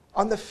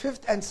on the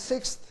 5th and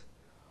 6th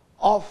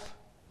of,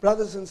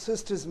 brothers and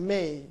sisters,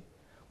 May,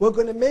 were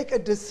going to make a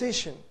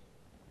decision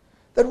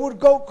that would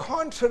go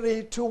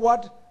contrary to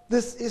what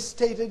this is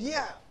stated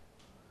here.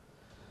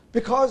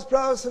 Because,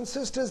 brothers and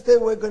sisters, they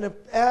were going to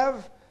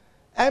have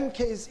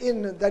MKs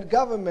in that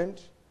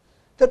government,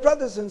 the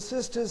brothers and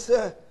sisters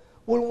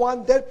will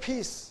want their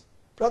piece,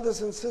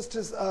 brothers and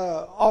sisters,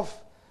 of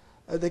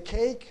the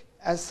cake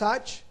as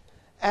such.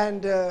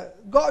 And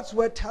God's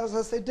word tells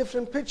us a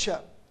different picture.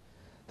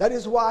 That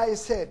is why I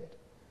said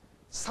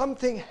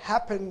something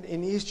happened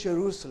in East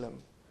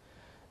Jerusalem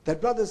that,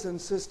 brothers and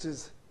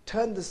sisters,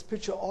 turned this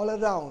picture all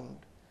around.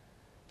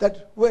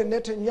 That where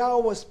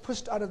Netanyahu was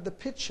pushed out of the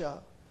picture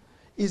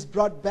is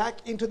brought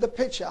back into the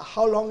picture.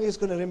 How long he's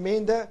going to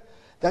remain there,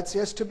 that's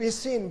yet to be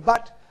seen.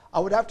 But I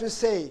would have to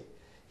say,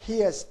 he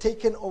has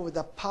taken over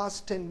the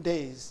past 10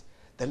 days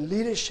the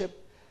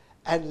leadership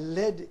and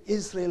led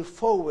Israel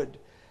forward.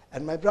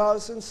 And my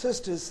brothers and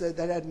sisters that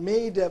had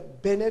made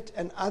Bennett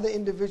and other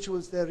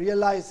individuals, they're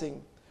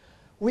realizing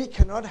we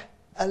cannot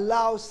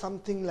allow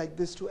something like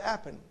this to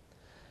happen.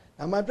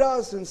 Now, my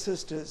brothers and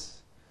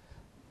sisters,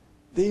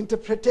 the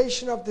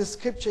interpretation of this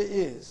scripture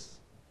is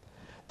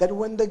that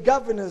when the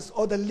governors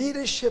or the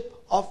leadership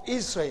of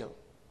Israel,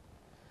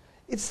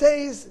 it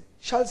says,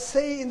 shall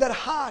say in their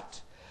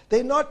heart,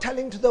 they're not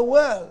telling to the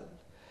world.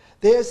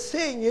 They are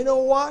saying, you know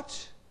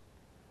what?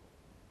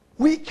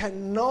 We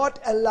cannot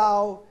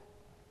allow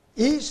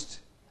East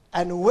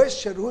and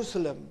West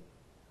Jerusalem,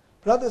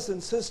 brothers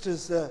and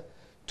sisters,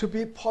 to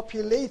be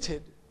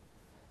populated.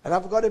 And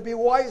I've got to be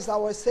wise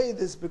how I say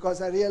this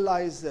because I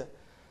realize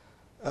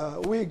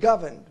we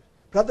governed.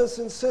 Brothers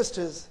and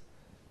sisters,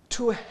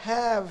 to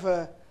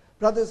have,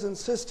 brothers and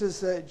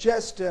sisters,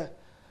 just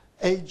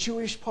a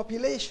Jewish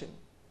population.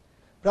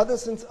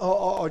 Brothers and,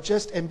 or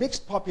just a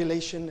mixed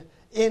population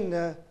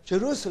in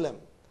Jerusalem.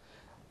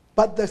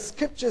 But the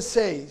scripture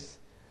says,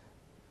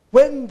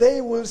 when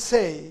they will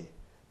say,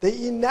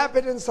 the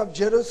inhabitants of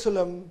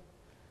Jerusalem,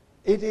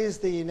 it is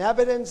the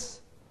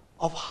inhabitants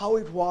of how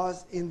it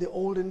was in the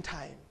olden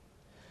time.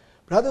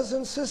 Brothers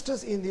and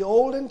sisters, in the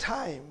olden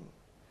time,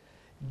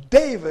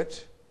 David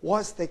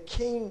was the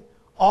king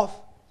of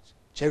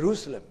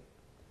Jerusalem.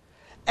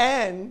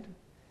 And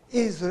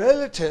his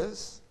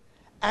relatives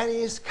and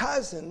his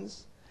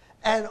cousins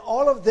and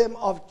all of them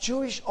of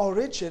Jewish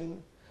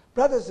origin,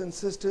 brothers and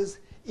sisters,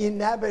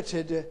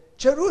 inhabited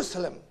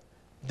Jerusalem.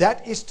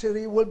 That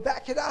history will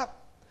back it up.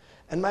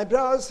 And my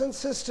brothers and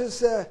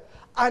sisters,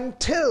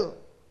 until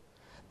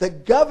the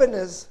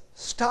governors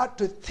start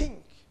to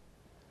think,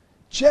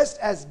 just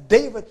as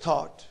David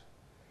thought,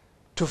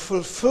 to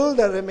fulfill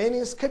the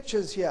remaining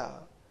scriptures here,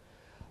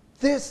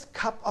 this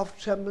cup of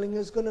trembling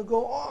is going to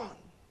go on.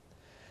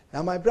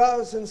 Now, my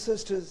brothers and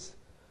sisters,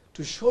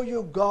 to show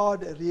you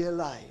God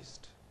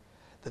realized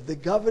that the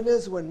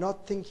governors were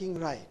not thinking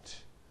right.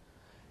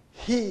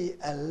 He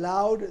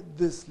allowed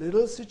this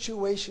little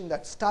situation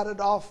that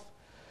started off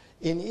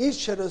in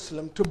East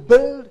Jerusalem to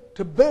build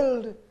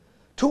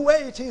to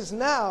where it is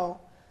now,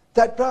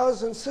 that,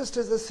 brothers and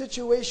sisters, the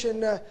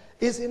situation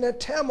is in a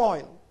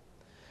turmoil.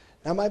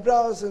 Now, my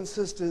brothers and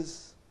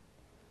sisters,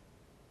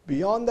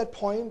 beyond that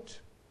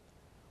point,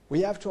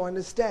 we have to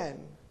understand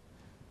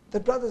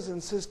that, brothers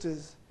and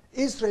sisters,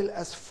 Israel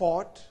has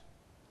fought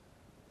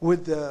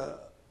with the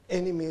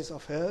enemies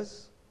of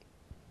hers.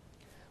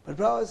 But,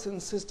 brothers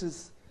and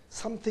sisters,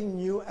 something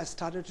new has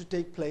started to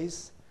take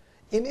place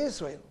in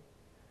Israel.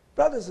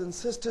 Brothers and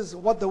sisters,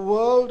 what the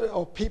world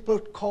or people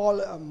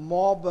call a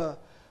mob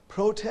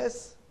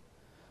protest.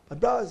 But,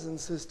 brothers and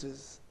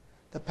sisters,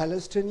 the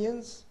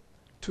Palestinians,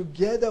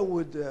 together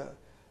with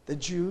the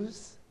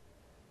Jews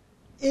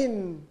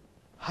in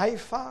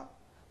Haifa,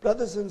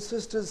 brothers and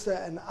sisters,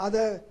 and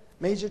other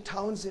major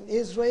towns in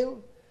Israel,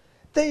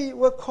 they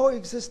were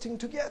coexisting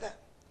together.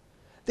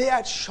 They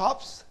had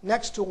shops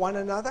next to one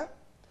another.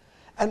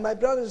 And my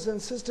brothers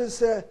and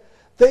sisters,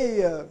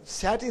 they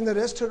sat in the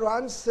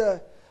restaurants.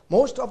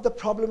 Most of the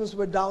problems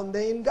were down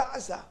there in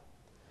Gaza.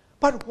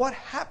 But what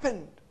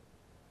happened?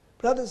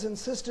 Brothers and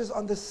sisters,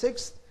 on the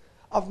 6th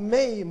of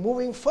May,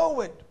 moving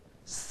forward,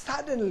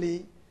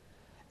 suddenly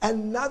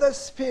another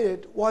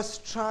spirit was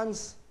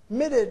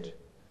transmitted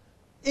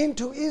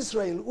into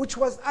Israel, which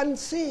was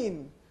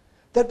unseen.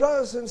 That,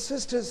 brothers and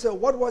sisters,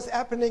 what was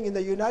happening in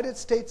the United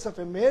States of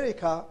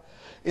America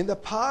in the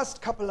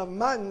past couple of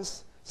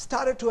months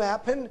started to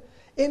happen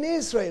in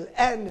Israel.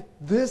 And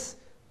this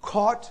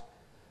caught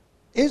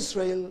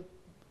Israel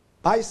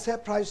by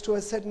surprise to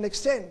a certain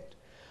extent,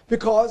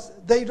 because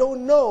they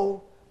don't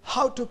know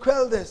how to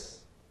quell this.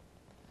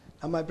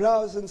 Now, my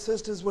brothers and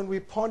sisters, when we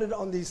pondered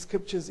on these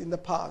scriptures in the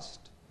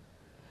past,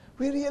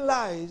 we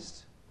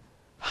realized,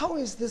 how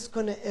is this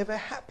going to ever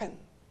happen?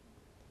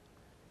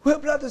 Well,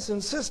 brothers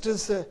and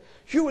sisters,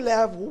 you will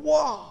have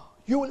war,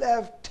 you will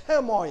have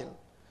turmoil.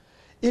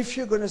 If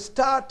you're going to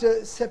start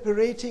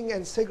separating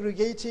and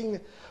segregating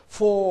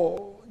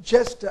for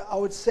just, I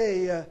would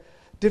say,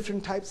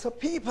 different types of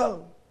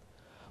people.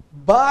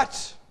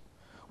 But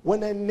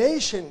when a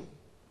nation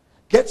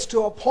gets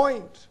to a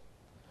point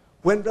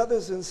when,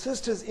 brothers and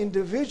sisters,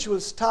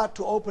 individuals start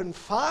to open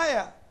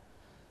fire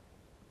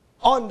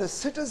on the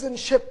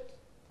citizenship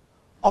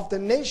of the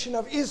nation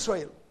of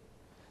Israel,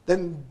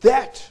 then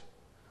that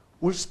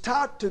will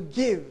start to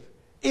give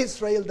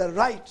Israel the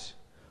right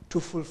to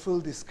fulfill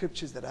the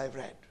scriptures that I've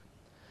read.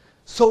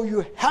 So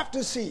you have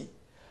to see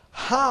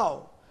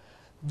how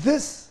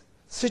this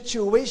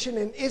situation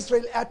in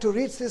Israel had to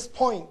reach this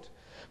point,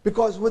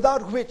 because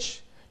without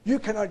which you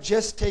cannot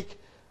just take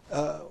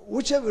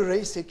whichever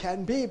race it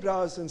can be,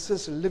 brothers and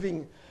sisters,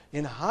 living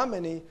in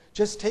harmony,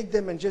 just take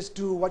them and just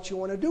do what you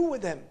want to do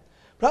with them.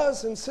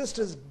 Brothers and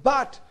sisters,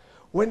 but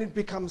when it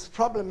becomes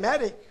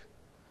problematic,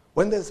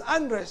 when there's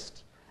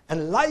unrest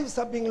and lives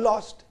are being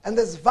lost and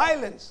there's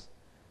violence,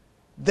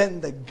 then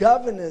the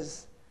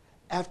governors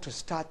have to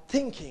start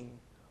thinking,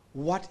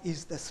 what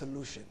is the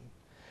solution?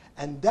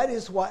 And that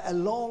is why a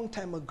long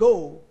time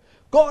ago,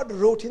 God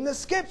wrote in the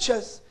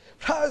scriptures,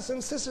 brothers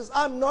and sisters,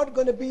 I'm not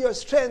going to be your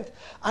strength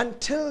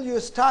until you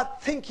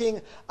start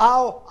thinking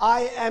how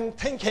I am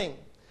thinking.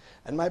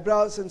 And my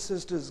brothers and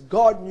sisters,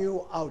 God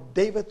knew how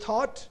David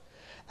thought,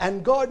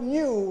 and God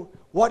knew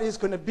what is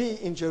going to be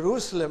in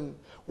Jerusalem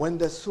when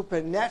the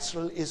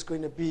supernatural is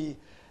going to be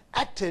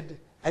acted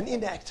and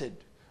enacted.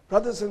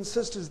 Brothers and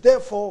sisters,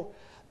 therefore,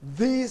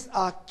 these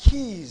are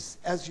keys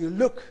as you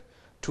look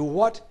to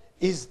what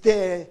is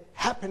there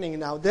happening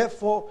now.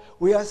 Therefore,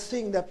 we are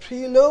seeing the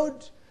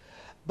prelude,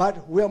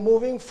 but we are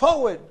moving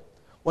forward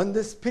when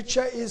this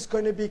picture is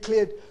going to be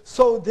cleared.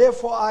 So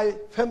therefore, I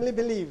firmly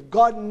believe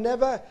God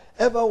never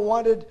ever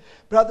wanted,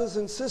 brothers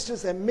and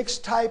sisters, a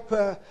mixed type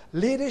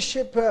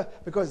leadership,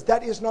 because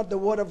that is not the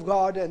word of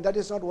God, and that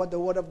is not what the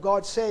word of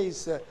God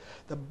says.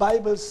 The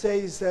Bible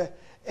says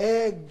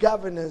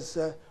governors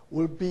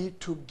will be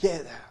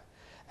together,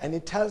 and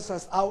it tells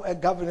us how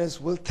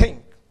governors will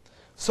think.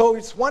 So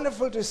it's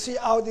wonderful to see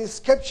how this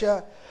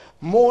scripture,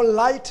 more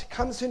light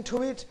comes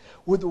into it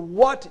with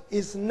what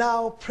is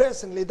now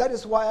presently. That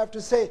is why I have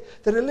to say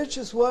the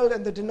religious world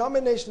and the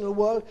denominational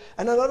world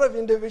and a lot of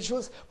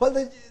individuals,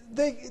 well,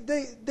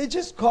 they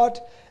just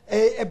got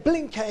a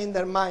blinker in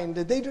their mind.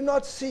 They do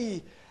not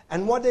see,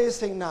 and what they are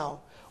saying now,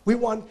 we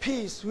want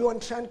peace, we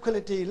want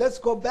tranquility, let's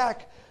go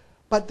back.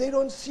 But they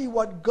don't see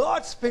what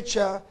God's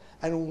picture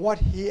and what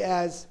He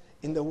has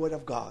in the Word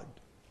of God.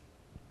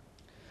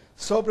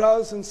 So,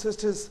 brothers and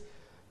sisters,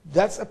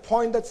 that's a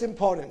point that's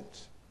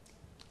important.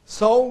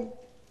 So,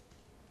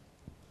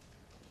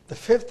 the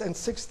 5th and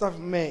 6th of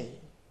May,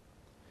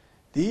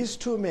 these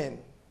two men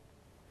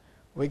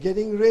were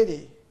getting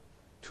ready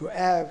to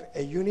have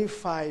a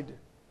unified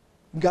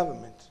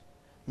government,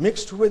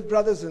 mixed with,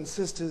 brothers and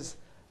sisters,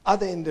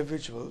 other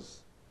individuals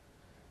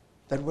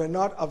that were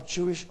not of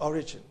Jewish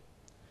origin.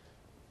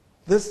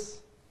 This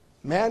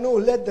man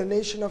who led the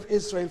nation of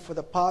Israel for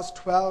the past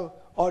 12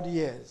 odd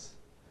years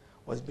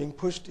was being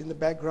pushed in the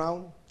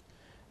background.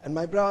 And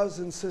my brothers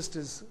and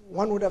sisters,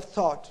 one would have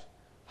thought,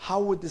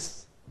 how would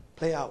this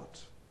play out?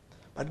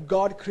 But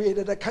God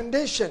created a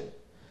condition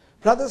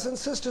Brothers and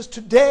sisters,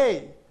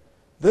 today,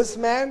 this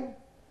man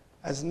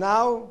has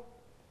now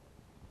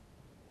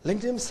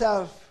linked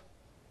himself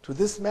to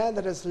this man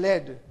that has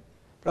led.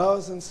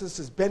 Brothers and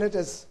sisters, Bennett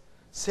has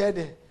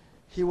said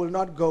he will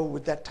not go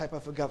with that type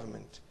of a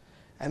government.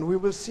 And we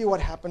will see what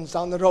happens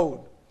down the road.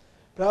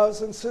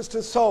 Brothers and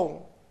sisters,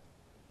 so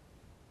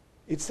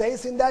it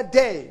says, in that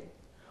day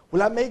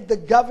will I make the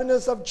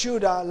governors of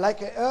Judah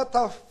like an earth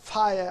of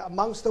fire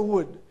amongst the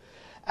wood,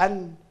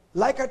 and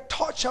like a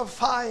torch of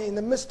fire in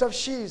the midst of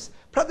sheaves.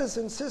 Brothers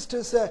and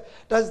sisters,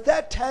 does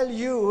that tell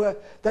you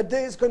that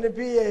there is going to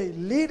be a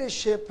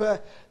leadership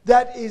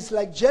that is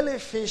like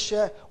jellyfish,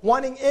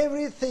 wanting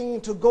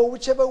everything to go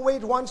whichever way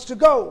it wants to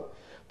go?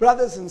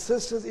 Brothers and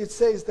sisters, it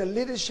says the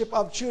leadership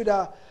of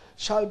Judah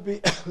shall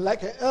be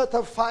like an earth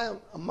of fire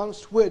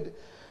amongst wood,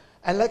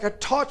 and like a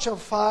torch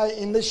of fire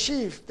in the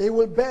sheaf. They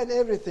will burn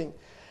everything.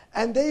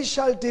 And they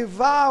shall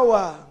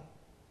devour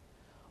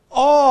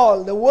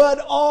all, the word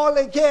all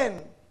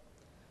again.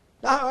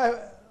 Now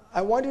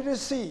I want you to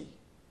see,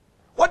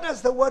 what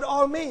does the word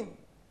all mean?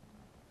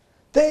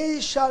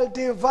 They shall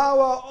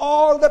devour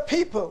all the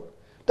people.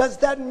 Does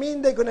that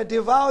mean they're going to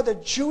devour the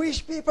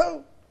Jewish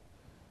people?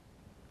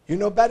 You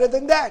know better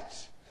than that.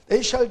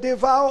 They shall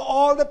devour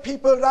all the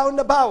people round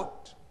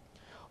about,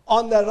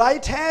 on the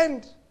right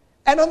hand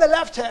and on the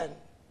left hand.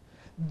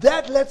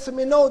 That lets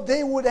me know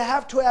they would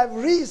have to have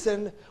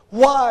reason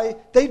why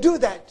they do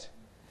that.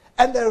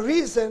 And the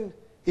reason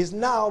is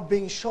now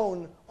being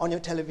shown on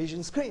your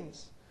television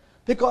screens.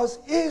 Because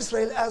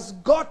Israel has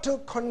got to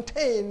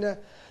contain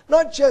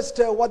not just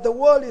what the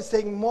world is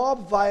saying,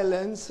 mob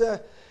violence.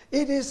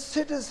 It is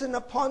citizen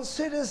upon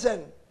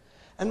citizen.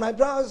 And my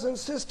brothers and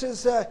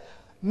sisters,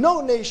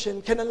 no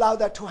nation can allow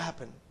that to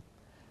happen.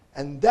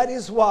 And that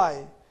is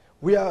why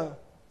we are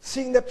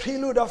seeing the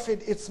prelude of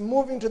it. It's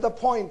moving to the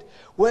point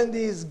when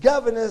these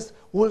governors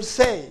will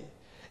say,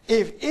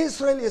 if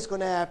Israel is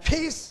going to have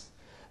peace,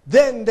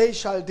 then they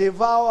shall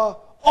devour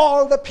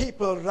all the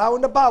people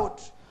round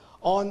about.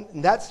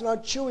 That's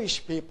not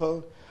Jewish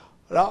people.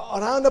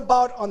 Round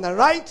about on the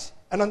right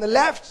and on the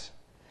left.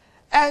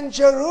 And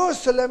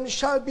Jerusalem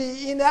shall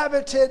be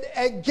inhabited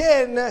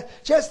again,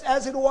 just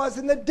as it was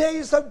in the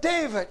days of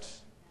David.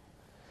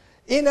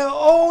 In our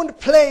own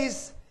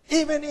place,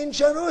 even in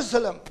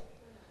Jerusalem.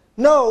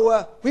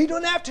 No, we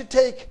don't have to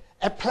take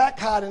a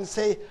placard and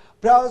say,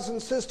 brothers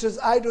and sisters,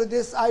 I do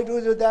this, I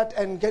do that,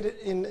 and get it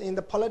in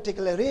the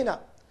political arena.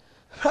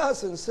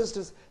 Brothers and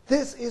sisters,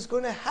 this is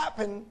going to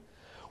happen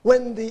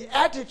when the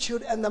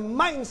attitude and the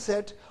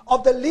mindset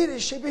of the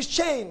leadership is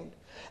changed.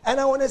 And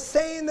I want to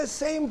say in the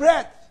same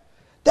breath,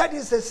 that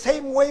is the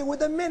same way with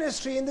the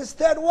ministry in this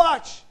third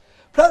watch.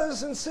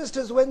 Brothers and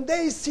sisters, when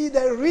they see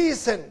the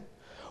reason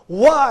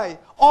why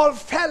all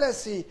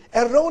fallacy,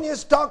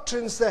 erroneous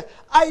doctrines,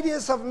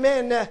 ideas of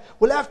men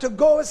will have to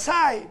go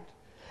aside,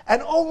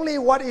 and only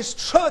what is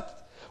truth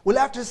will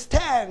have to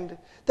stand,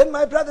 then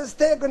my brothers,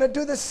 they're going to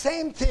do the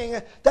same thing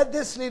that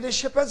this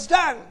leadership has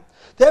done.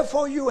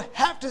 Therefore, you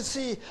have to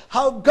see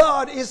how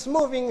God is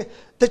moving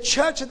the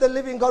church of the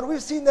living God.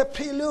 We've seen the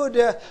prelude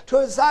to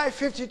Isaiah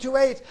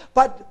 52:8,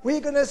 but we're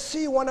going to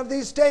see one of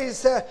these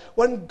days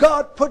when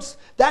God puts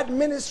that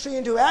ministry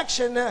into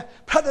action,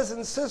 brothers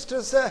and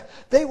sisters,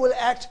 they will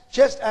act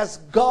just as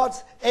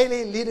God's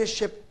early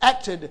leadership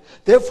acted.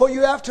 Therefore,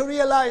 you have to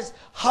realize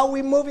how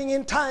we're moving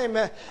in time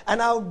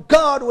and how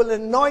God will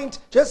anoint,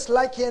 just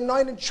like He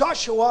anointed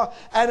Joshua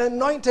and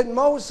anointed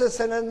Moses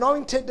and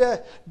anointed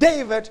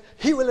David,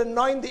 He will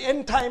anoint the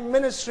end time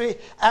ministry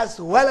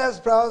as well as,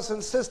 brothers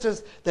and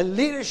sisters, the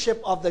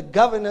leadership of the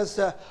governors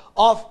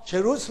of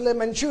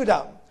Jerusalem and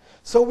Judah.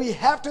 So we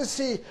have to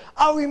see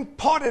how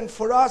important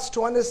for us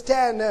to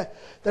understand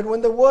that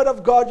when the Word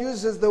of God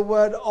uses the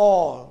word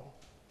all,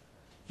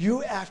 you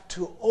have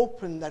to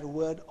open that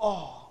word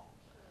all,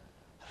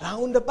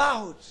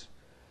 roundabout.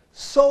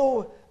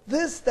 So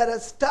this that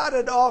has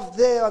started off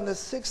there on the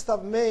 6th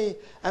of May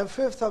and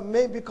 5th of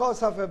May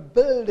because of a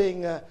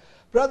building,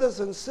 brothers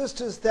and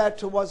sisters,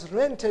 that was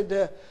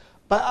rented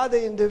by other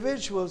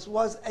individuals,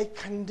 was a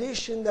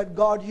condition that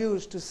God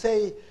used to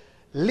say,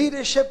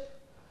 leadership,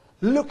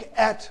 look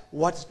at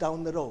what's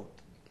down the road.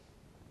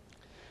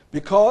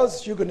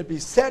 Because you're going to be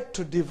set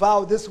to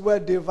devour. This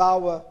word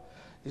devour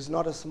is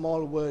not a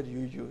small word you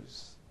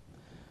use.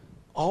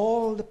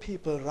 All the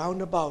people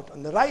round about,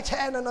 on the right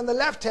hand and on the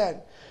left hand.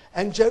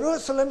 And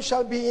Jerusalem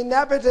shall be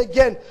inhabited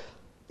again.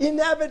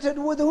 Inhabited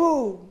with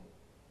who?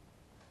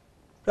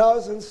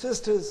 Brothers and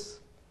sisters,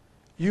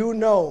 you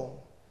know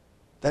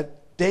that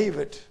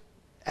David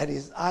had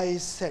his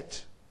eyes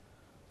set,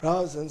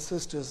 brothers and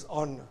sisters,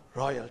 on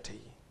royalty.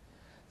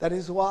 That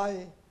is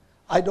why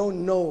I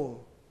don't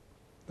know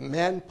the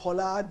man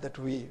Pollard that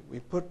we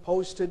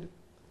posted,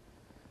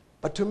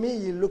 but to me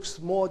he looks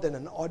more than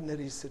an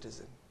ordinary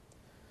citizen.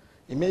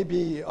 He may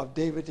be of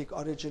Davidic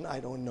origin,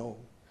 I don't know.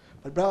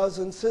 But brothers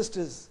and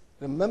sisters,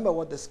 remember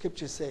what the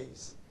scripture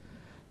says,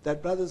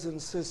 that brothers and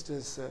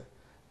sisters,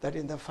 that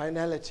in the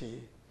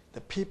finality,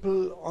 the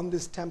people on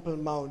this Temple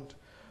Mount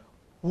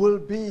will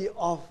be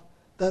of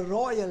the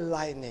royal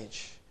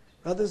lineage.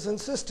 Brothers and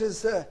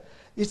sisters,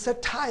 it's a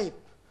type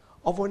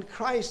of when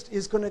Christ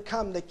is going to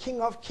come, the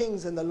King of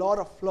Kings and the Lord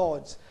of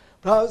Lords.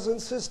 Brothers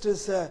and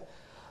sisters,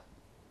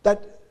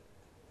 that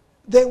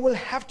there will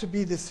have to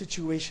be this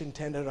situation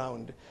turned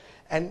around.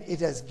 And it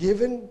has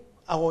given,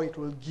 or it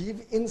will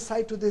give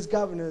insight to these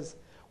governors.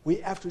 We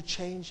have to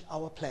change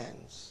our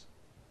plans.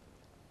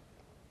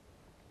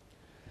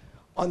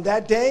 On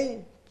that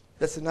day,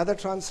 that's another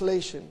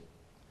translation,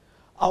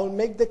 I will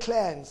make the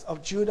clans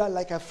of Judah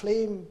like a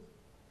flame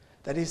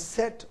that is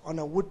set on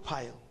a wood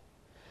pile,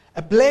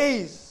 a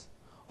blaze,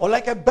 or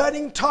like a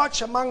burning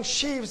torch among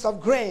sheaves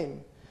of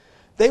grain.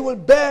 They will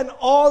burn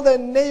all the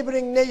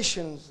neighboring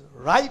nations,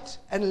 right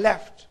and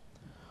left,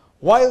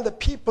 while the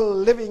people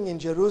living in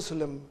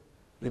Jerusalem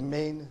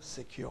remain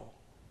secure.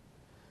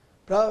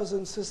 Brothers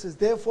and sisters,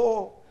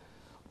 therefore,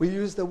 we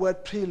use the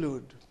word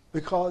prelude,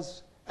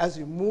 because as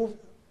we move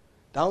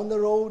down the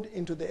road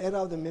into the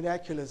era of the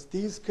miraculous,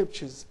 these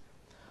scriptures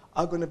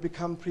are going to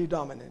become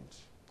predominant.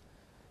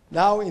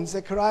 Now in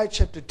Zechariah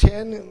chapter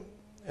 10,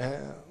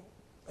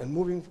 and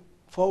moving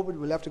forward,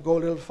 we'll have to go a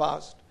little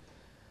fast.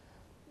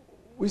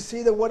 We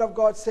see the word of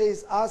God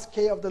says, ask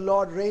ye of the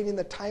Lord rain in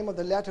the time of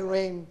the latter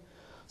rain.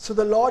 So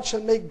the Lord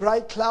shall make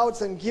bright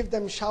clouds and give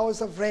them showers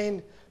of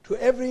rain to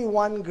every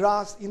one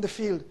grass in the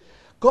field.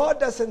 God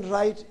doesn't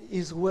write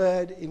his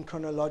word in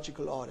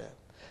chronological order.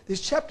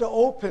 This chapter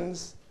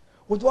opens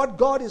with what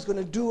God is going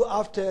to do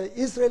after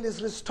Israel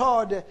is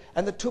restored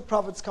and the two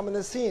prophets come on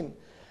the scene.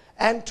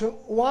 And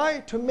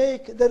why? To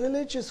make the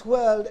religious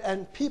world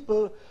and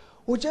people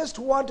who just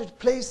want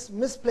to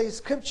misplace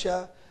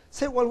scripture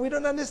say, well, we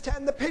don't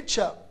understand the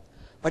picture.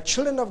 But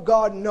children of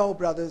God know,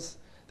 brothers,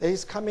 there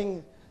is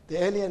coming the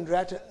early and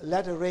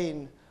latter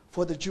rain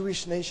for the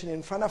Jewish nation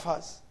in front of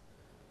us.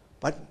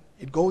 But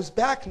it goes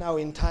back now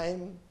in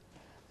time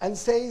and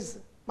says,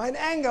 mine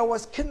anger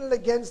was kindled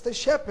against the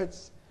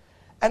shepherds,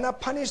 and I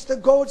punished the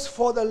goats,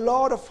 for the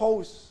Lord of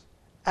hosts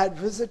had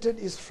visited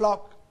his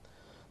flock,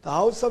 the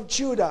house of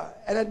Judah,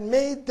 and had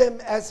made them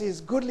as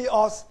his goodly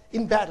horse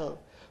in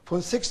battle.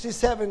 From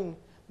 67,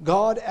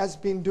 God has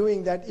been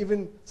doing that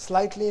even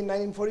slightly in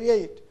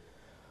 1948.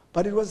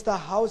 But it was the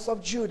house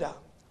of Judah.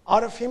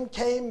 Out of him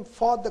came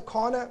forth the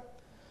corner.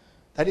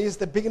 That is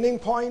the beginning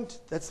point.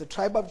 That's the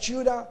tribe of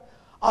Judah.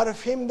 Out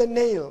of him the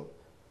nail.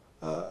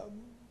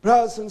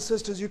 Brothers and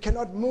sisters, you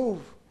cannot move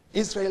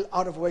Israel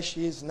out of where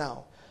she is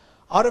now.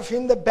 Out of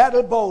him the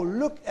battle bow.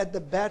 Look at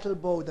the battle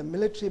bow, the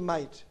military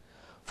might.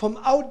 From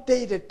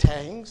outdated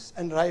tanks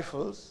and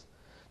rifles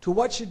to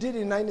what she did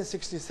in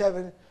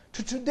 1967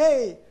 to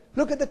today.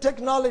 Look at the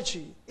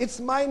technology. It's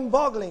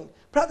mind-boggling.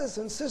 Brothers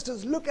and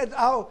sisters, look at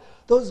how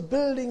those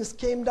buildings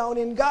came down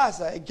in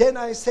Gaza. Again,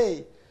 I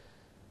say,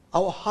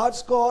 our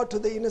hearts go out to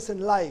the innocent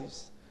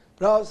lives,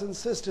 brothers and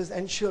sisters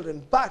and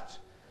children. But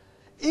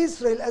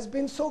Israel has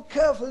been so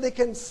careful, they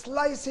can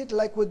slice it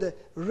like with a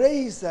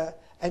razor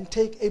and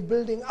take a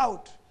building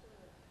out.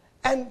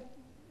 And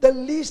the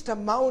least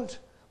amount,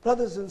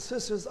 brothers and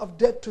sisters, of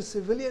death to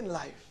civilian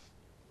life.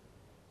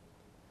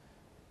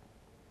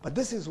 But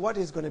this is what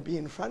is going to be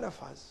in front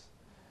of us.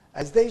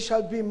 As they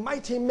shall be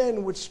mighty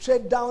men which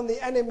tread down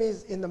the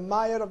enemies in the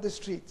mire of the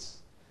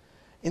streets,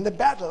 in the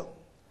battle.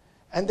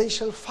 And they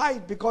shall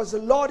fight because the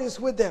Lord is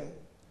with them.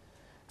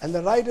 And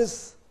the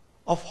riders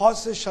of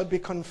horses shall be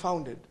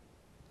confounded.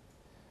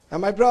 Now,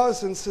 my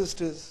brothers and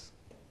sisters,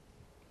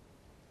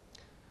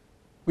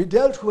 we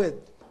dealt with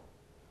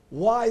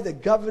why the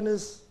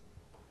governors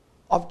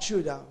of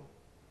Judah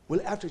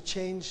will have to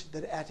change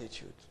their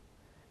attitude.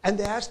 And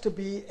there has to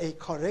be a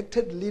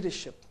corrected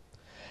leadership.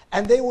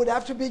 And they would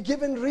have to be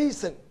given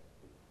reason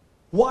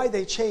why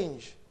they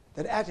change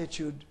their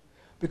attitude,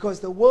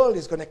 because the world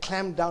is going to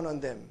clamp down on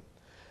them.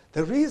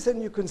 The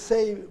reason you can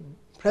say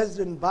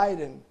President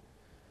Biden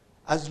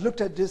has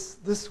looked at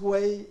this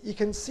way, you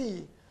can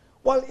see,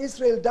 well,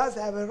 Israel does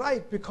have a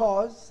right,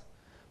 because,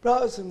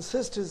 brothers and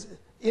sisters,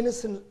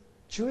 innocent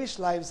Jewish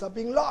lives are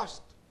being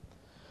lost.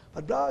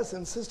 But brothers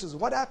and sisters,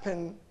 what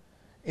happened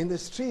in the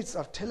streets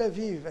of Tel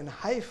Aviv and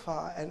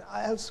Haifa and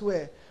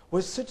elsewhere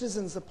were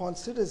citizens upon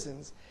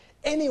citizens.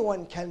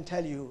 Anyone can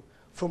tell you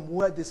from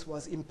where this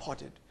was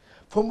imported,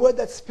 from where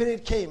that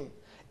spirit came.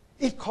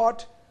 It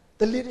caught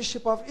the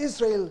leadership of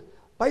Israel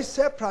by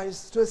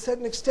surprise to a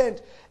certain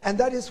extent, and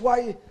that is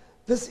why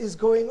this is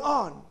going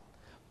on.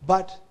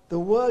 But the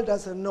world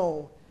doesn't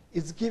know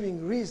it's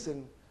giving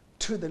reason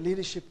to the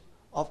leadership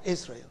of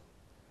Israel.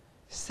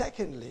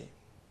 Secondly,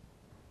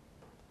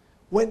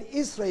 when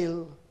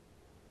Israel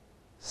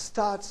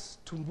starts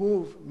to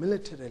move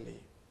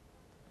militarily,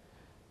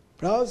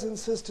 brothers and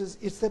sisters,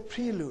 it's a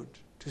prelude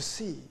to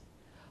see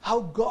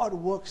how God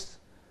works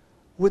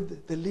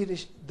with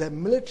the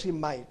military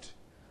might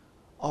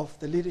of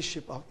the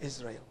leadership of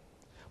Israel.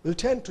 We'll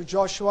turn to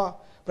Joshua.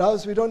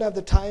 Brothers, we don't have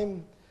the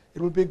time.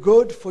 It will be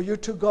good for you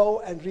to go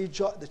and read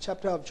the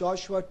chapter of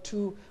Joshua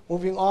 2,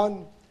 moving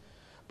on.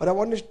 But I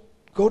want to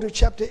go to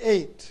chapter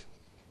 8.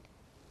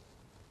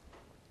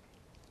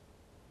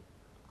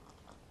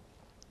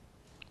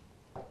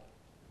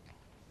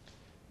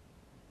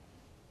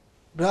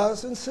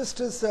 Brothers and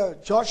sisters,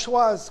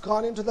 Joshua has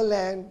gone into the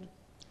land,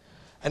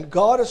 and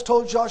God has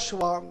told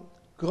Joshua,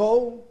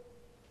 go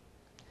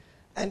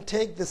and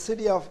take the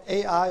city of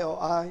Ai or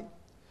Ai,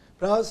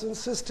 brothers and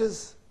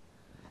sisters.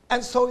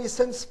 And so he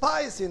sent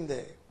spies in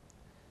there.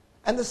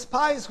 And the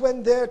spies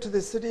went there to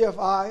the city of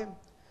Ai.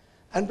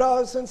 And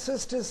brothers and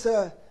sisters,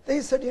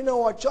 they said, you know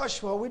what,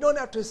 Joshua, we don't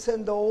have to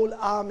send the whole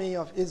army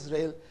of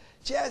Israel.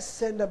 Just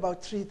send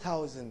about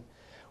 3,000.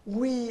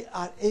 We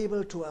are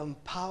able to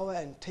empower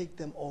and take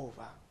them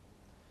over.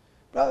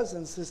 Brothers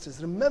and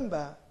sisters,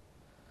 remember,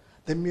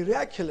 the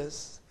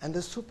miraculous and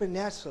the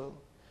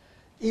supernatural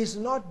is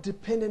not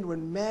dependent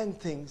when man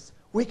thinks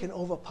we can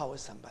overpower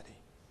somebody.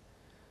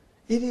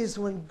 It is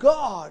when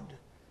God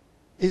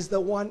is the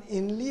one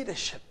in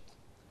leadership.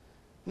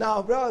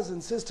 Now, brothers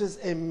and sisters,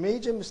 a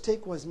major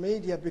mistake was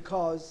made here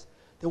because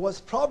there was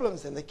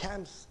problems in the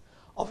camps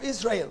of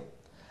Israel.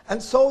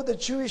 And so the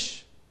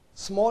Jewish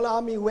small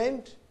army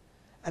went,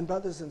 and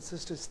brothers and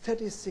sisters,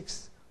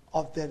 36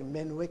 of their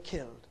men were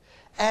killed.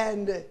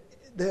 And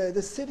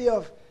the city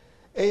of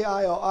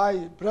Ai or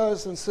Ai,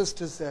 brothers and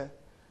sisters,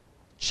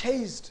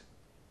 chased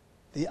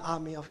the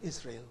army of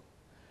Israel.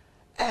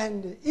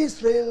 And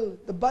Israel,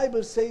 the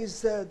Bible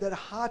says, their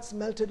hearts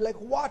melted like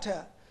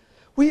water.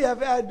 We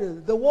have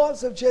had the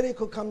walls of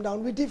Jericho come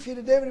down. We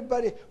defeated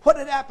everybody. What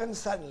had happened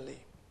suddenly?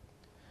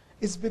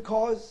 It's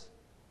because,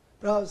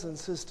 brothers and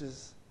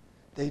sisters,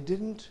 they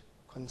didn't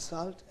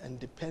consult and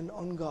depend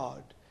on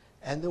God.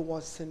 And there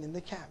was sin in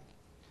the camp.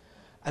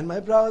 And my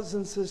brothers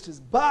and sisters,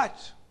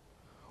 but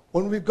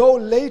when we go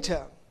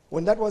later,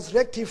 when that was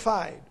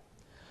rectified,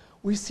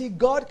 we see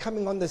God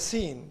coming on the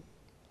scene.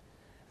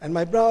 And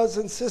my brothers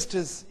and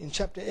sisters, in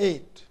chapter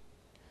 8,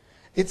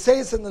 it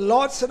says, and the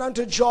Lord said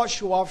unto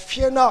Joshua,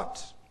 fear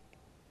not,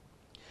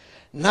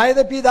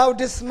 neither be thou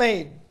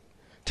dismayed.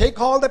 Take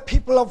all the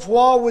people of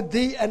war with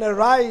thee, and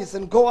arise,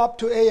 and go up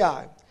to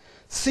Ai.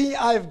 See,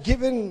 I have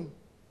given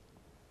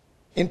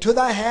into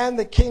thy hand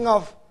the king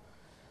of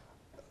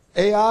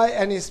Ai,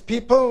 and his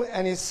people,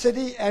 and his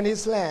city, and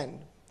his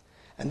land.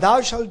 And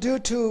thou shalt do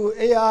to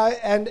Ai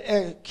and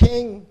a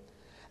king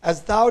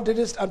as thou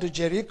didst unto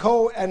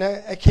Jericho and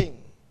a king.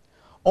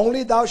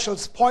 Only thou shalt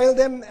spoil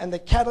them, and the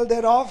cattle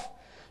thereof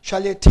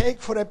shall ye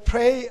take for a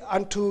prey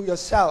unto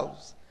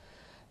yourselves.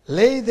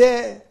 Lay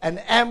there an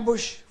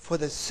ambush for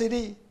the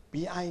city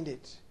behind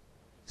it.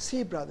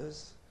 See,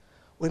 brothers,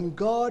 when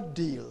God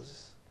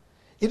deals,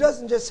 He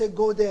doesn't just say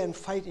go there and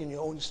fight in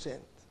your own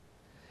strength.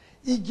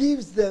 He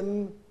gives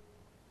them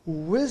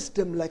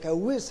wisdom like a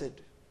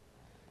wizard.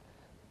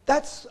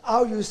 That's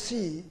how you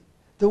see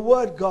the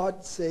word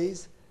God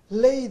says,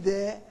 lay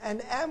there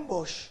an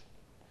ambush.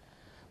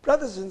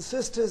 Brothers and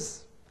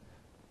sisters,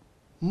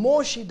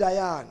 Moshe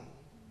Dayan,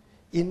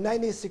 in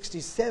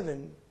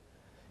 1967,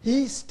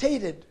 he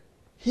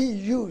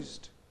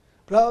used,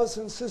 brothers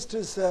and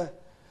sisters,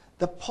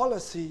 the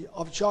policy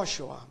of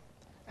Joshua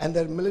and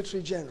their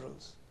military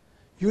generals.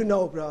 You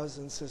know, brothers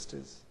and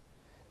sisters,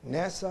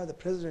 Nasser, the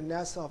President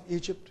Nasser of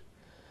Egypt,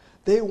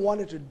 they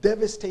wanted to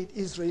devastate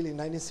Israel in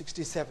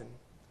 1967.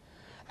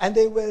 And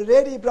they were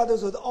ready,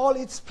 brothers, with all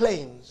its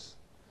planes.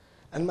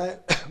 And my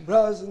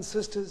brothers and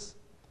sisters,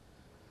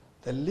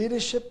 the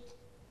leadership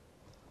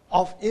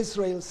of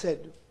Israel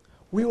said,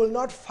 we will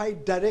not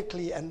fight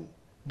directly and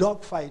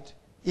dogfight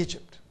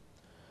Egypt.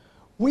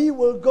 We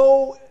will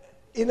go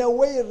in a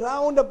way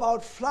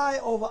roundabout, fly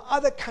over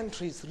other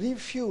countries,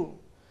 refuel,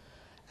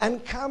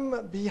 and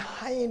come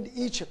behind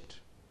Egypt.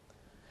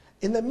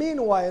 In the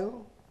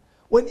meanwhile,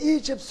 when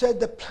Egypt said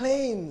the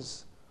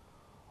planes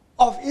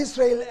of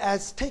Israel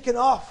has taken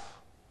off,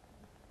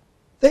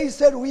 they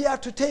said we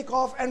have to take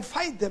off and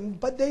fight them,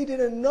 but they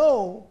didn't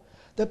know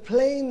the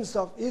planes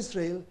of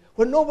Israel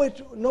were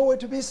nowhere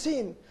to be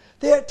seen.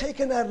 They had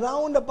taken a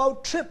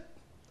roundabout trip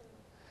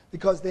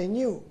because they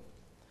knew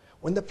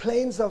when the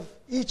planes of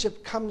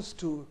Egypt comes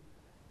to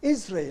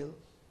Israel,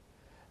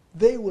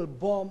 they will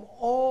bomb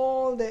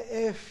all the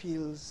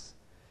airfields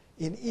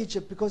in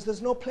Egypt because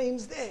there's no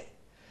planes there.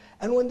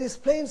 And when these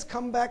planes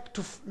come back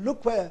to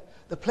look where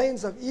the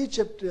planes of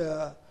Egypt,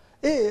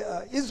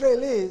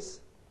 Israel is,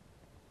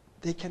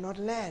 they cannot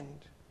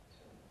land.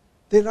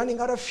 They're running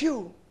out of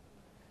fuel.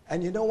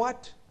 And you know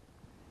what?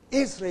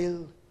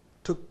 Israel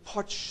took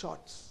pot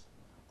shots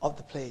of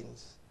the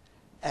planes.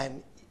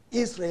 And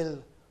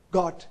Israel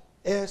got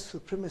air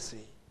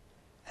supremacy.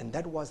 And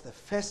that was the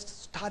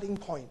first starting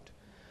point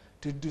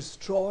to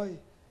destroy,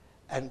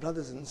 and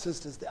brothers and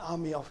sisters, the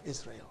army of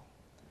Israel.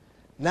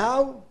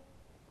 Now,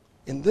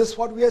 in this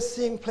what we are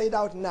seeing played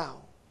out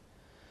now,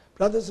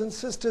 brothers and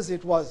sisters,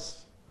 it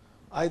was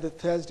either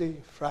Thursday,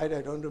 Friday,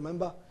 I don't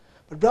remember.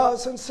 But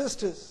brothers and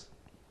sisters,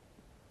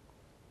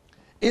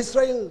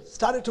 Israel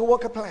started to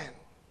work a plan.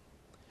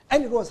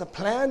 And it was a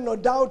plan, no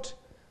doubt,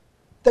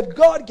 that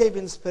God gave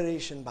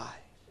inspiration by.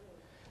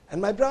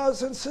 And my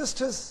brothers and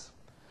sisters,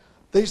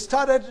 they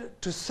started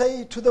to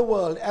say to the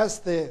world as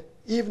the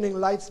evening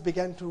lights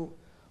began to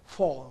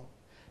fall,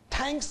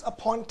 tanks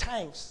upon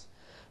tanks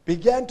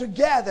began to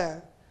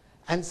gather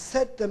and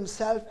set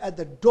themselves at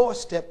the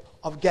doorstep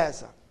of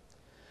Gaza.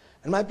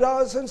 And my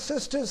brothers and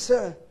sisters,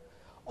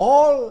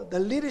 all the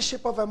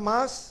leadership of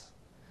Hamas,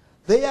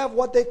 they have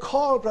what they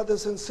call,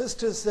 brothers and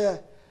sisters,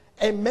 a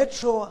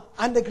metro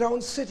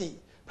underground city.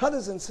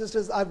 Brothers and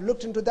sisters, I've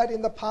looked into that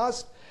in the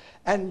past,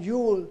 and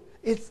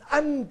it's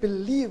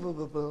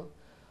unbelievable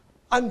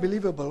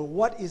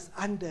what is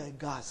under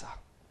Gaza.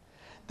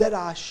 There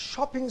are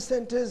shopping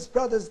centers,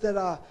 brothers, there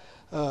are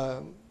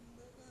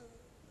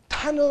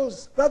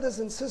tunnels, brothers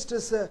and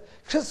sisters,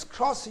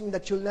 crisscrossing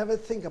that you'll never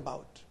think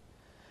about.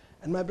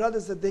 And my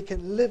brothers, that they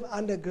can live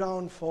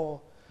underground for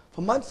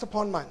months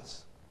upon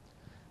months.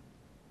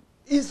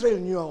 Israel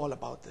knew all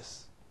about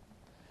this.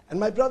 And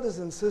my brothers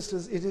and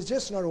sisters, it is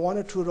just not one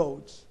or two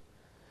roads.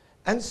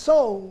 And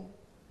so,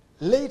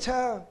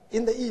 later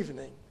in the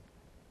evening,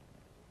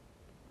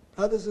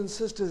 brothers and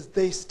sisters,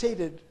 they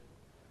stated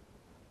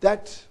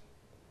that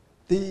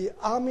the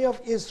army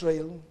of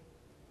Israel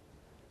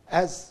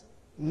has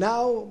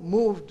now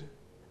moved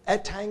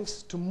at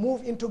tanks to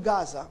move into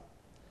Gaza.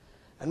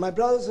 And my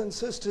brothers and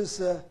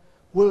sisters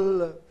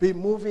will be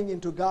moving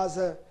into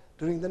Gaza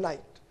during the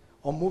night,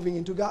 or moving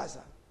into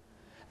Gaza.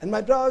 And my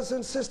brothers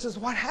and sisters,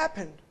 what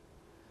happened?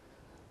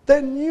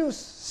 The news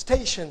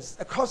stations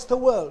across the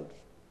world,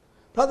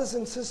 brothers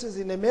and sisters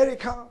in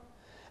America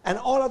and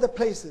all other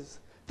places,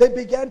 they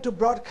began to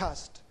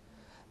broadcast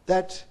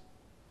that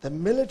the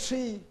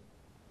military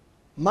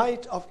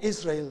might of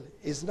Israel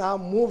is now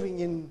moving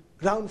in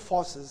ground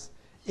forces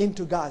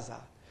into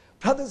Gaza.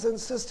 Brothers and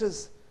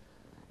sisters,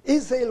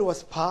 Israel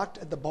was parked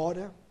at the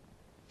border.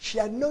 She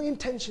had no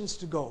intentions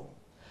to go,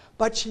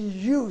 but she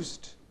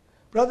used,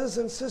 brothers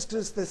and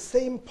sisters, the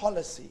same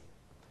policy.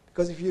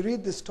 Because if you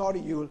read the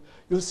story, you'll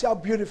see how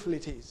beautiful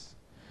it is.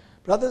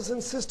 Brothers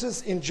and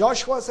sisters, in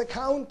Joshua's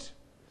account,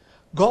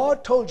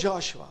 God told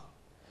Joshua,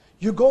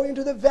 you go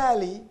into the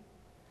valley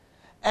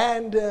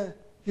and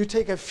you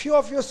take a few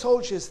of your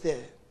soldiers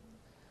there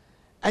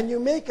and you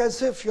make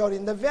as if you're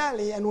in the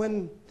valley, and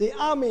when the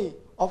army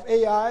of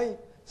Ai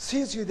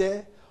sees you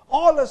there,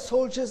 all the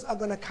soldiers are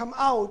going to come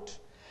out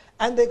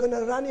and they're going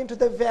to run into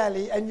the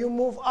valley and you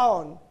move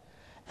on.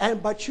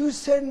 But you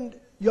send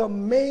your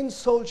main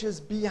soldiers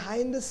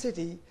behind the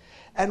city,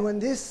 and when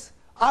this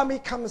army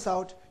comes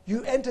out,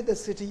 you enter the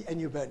city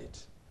and you burn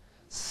it.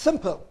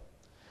 Simple.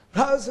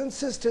 Brothers and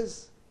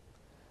sisters,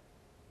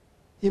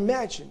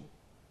 imagine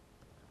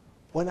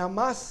when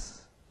Hamas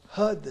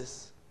heard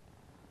this,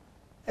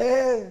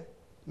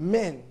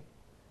 men,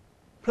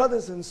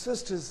 brothers and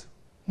sisters,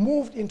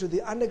 moved into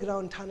the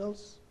underground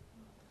tunnels.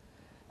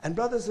 And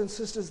brothers and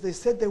sisters, they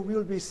said that we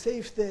will be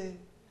safe there.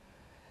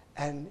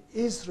 And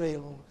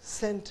Israel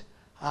sent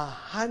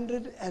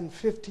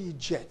 150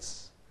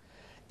 jets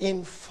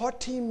in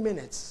 40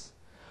 minutes,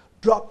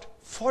 dropped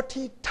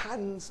 40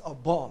 tons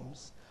of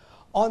bombs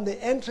on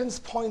the entrance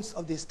points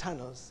of these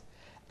tunnels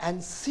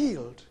and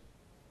sealed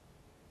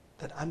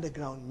that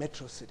underground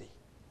metro city.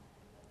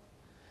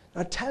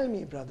 Now tell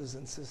me, brothers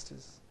and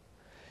sisters,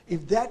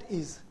 if that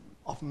is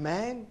of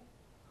man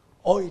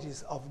or it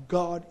is of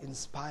God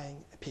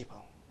inspiring a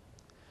people.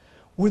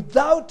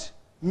 Without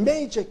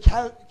major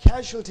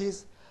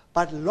casualties,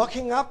 but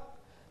locking up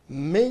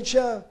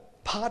major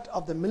part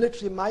of the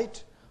military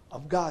might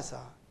of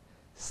Gaza,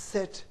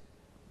 set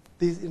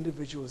these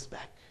individuals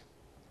back.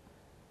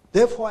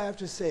 Therefore, I have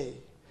to say,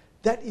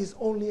 that is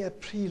only a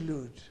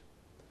prelude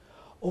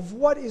of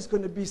what is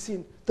going to be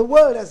seen. The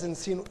world hasn't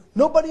seen.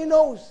 Nobody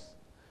knows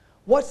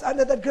what's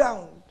under the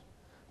ground.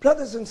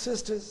 Brothers and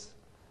sisters,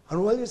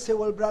 and while you say,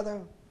 well,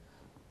 brother,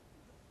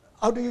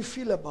 how do you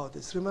feel about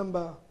this?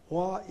 Remember,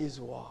 war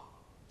is war.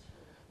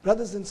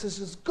 Brothers and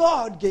sisters,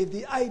 God gave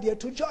the idea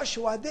to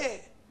Joshua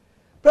there.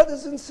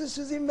 Brothers and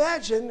sisters,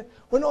 imagine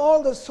when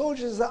all the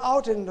soldiers are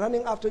out and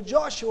running after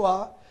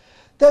Joshua,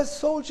 the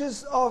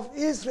soldiers of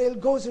Israel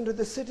goes into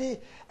the city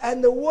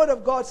and the word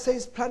of God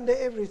says plunder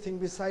everything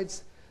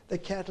besides the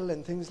cattle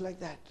and things like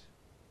that.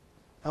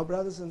 Now,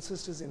 brothers and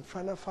sisters, in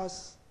front of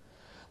us,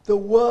 the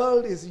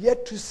world is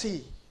yet to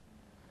see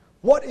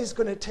what is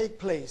going to take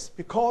place,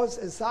 because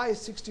Isaiah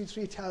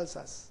 63 tells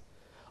us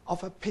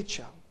of a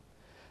picture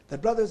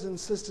that, brothers and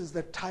sisters,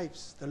 that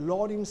types the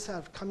Lord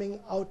himself coming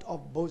out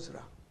of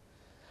Bozrah,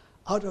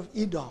 out of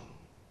Edom.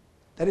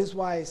 That is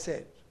why I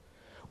said,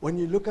 when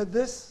you look at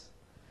this,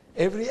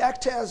 every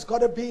actor has got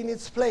to be in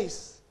its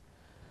place.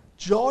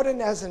 Jordan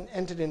hasn't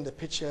entered in the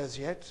picture as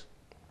yet.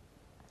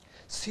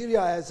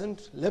 Syria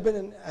hasn't.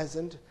 Lebanon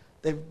hasn't.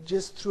 They've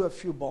just threw a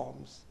few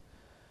bombs.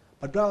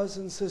 But brothers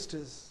and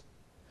sisters,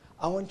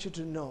 I want you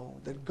to know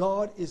that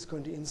God is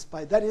going to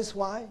inspire. That is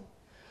why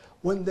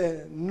when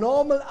the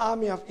normal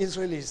army of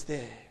Israel is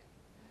there,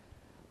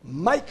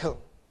 Michael,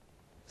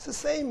 it's the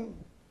same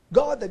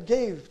God that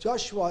gave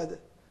Joshua,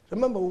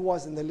 remember who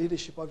was in the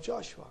leadership of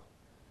Joshua,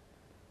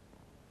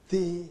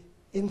 the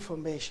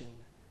information.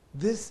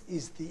 This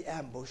is the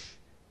ambush.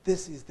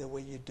 This is the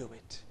way you do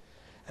it.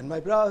 And my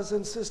brothers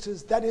and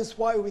sisters, that is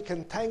why we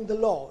can thank the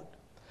Lord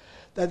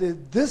that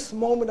at this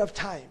moment of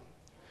time,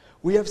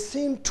 we have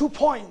seen 2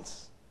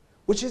 points,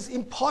 which is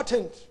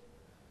important.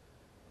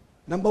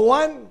 Number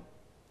one,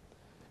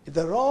 if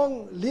the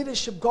wrong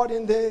leadership got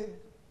in there,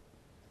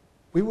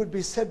 we would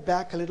be set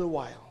back a little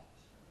while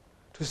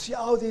to see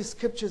how these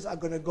scriptures are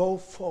going to go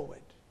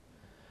forward.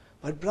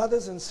 But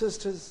brothers and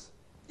sisters,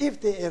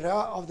 if the era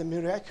of the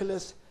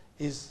miraculous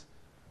is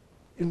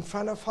in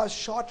front of us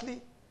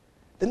shortly,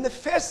 then the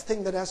first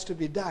thing that has to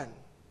be done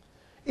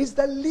is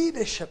the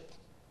leadership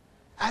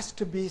has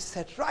to be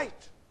set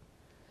right.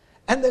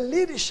 And the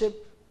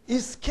leadership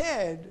is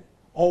scared,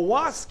 or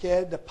was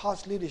scared, the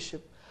past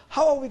leadership.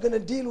 How are we going to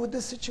deal with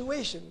this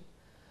situation?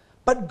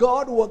 But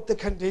God worked the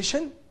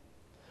condition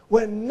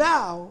where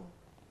now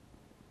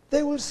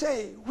they will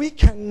say, we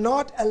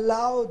cannot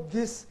allow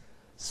these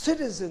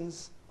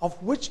citizens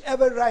of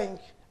whichever rank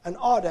and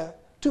order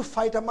to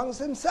fight amongst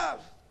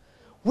themselves.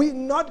 We're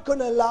not going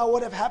to allow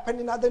what have happened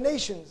in other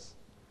nations.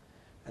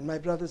 And my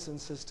brothers and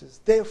sisters,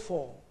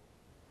 therefore,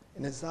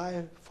 in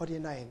Isaiah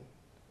 49,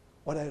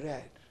 what I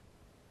read,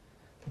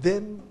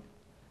 them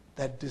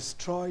that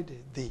destroyed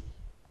thee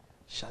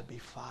shall be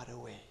far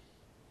away.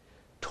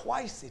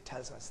 Twice it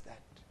tells us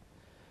that.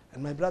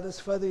 And my brothers,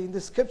 further in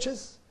the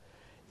scriptures,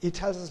 it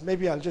tells us,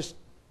 maybe I'll just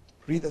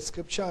read the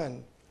scripture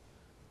and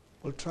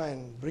we'll try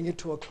and bring it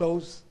to a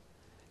close.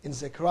 In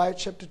Zechariah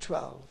chapter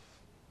 12,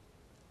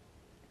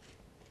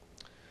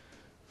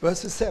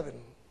 verses 7.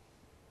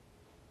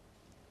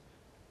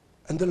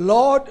 And the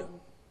Lord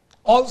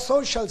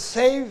also shall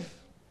save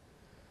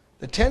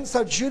the tents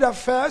of Judah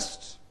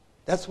first.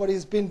 That's what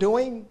he's been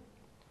doing.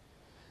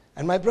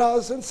 And my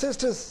brothers and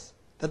sisters,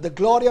 that the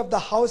glory of the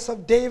house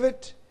of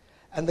David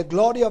and the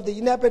glory of the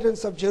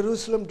inhabitants of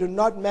Jerusalem do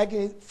not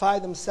magnify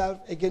themselves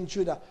against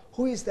Judah.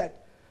 Who is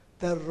that?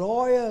 The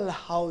royal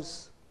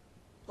house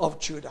of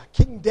Judah,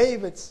 King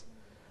David's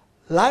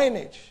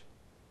lineage.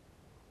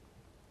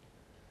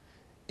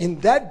 In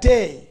that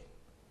day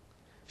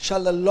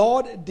shall the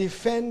Lord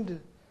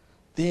defend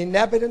the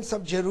inhabitants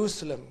of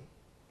Jerusalem,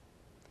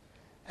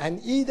 and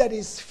he that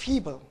is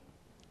feeble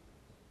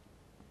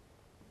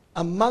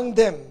among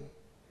them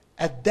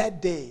at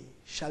that day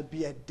shall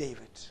be as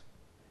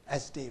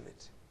David.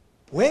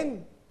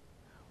 When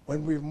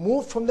we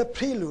move from the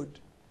prelude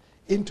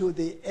into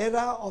the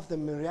era of the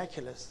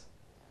miraculous,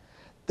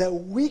 the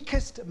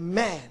weakest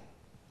man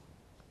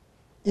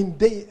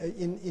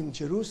in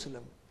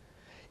Jerusalem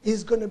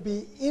is going to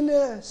be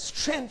inner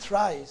strength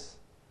rise,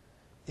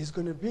 is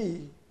going to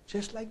be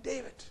just like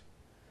David.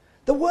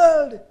 The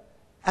world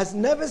has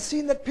never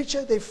seen that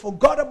picture. They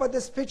forgot about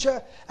this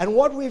picture. And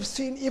what we've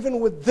seen even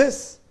with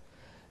this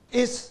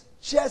is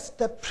just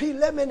the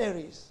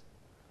preliminaries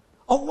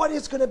of what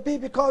it's going to be,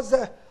 because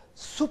the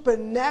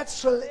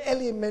supernatural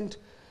element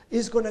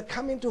is going to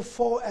come into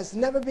fore as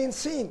never been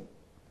seen.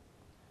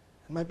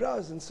 And my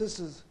brothers and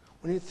sisters,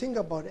 when you think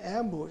about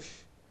ambush,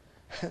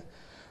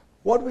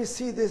 what we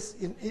see this,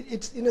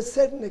 it's in a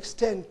certain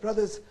extent,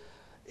 brothers,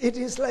 it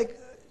is like,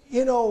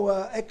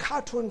 a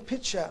cartoon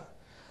picture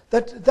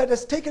that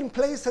has taken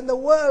place and the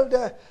world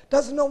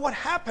doesn't know what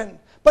happened.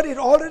 But it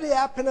already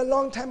happened a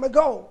long time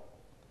ago.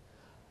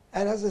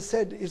 And as I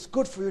said, it's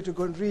good for you to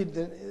go and read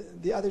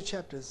the other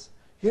chapters.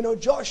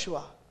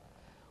 Joshua,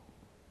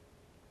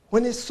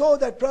 when he saw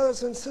that,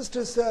 brothers and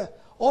sisters,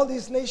 all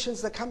these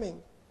nations are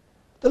coming,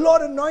 the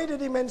Lord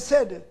anointed him and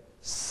said,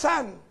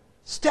 "Sun,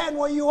 stand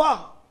where you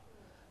are.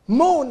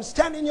 Moon,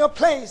 stand in your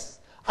place.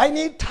 I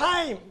need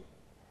time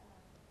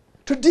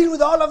to deal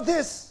with all of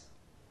this."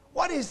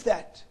 What is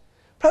that?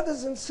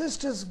 Brothers and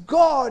sisters,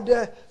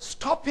 God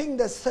stopping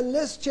the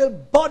celestial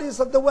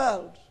bodies of the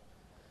world.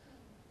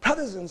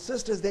 Brothers and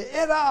sisters, the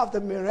era of the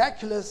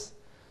miraculous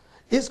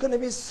is going to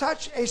be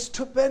such a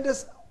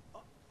stupendous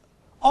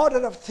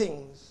order of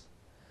things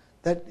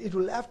that it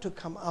will have to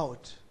come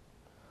out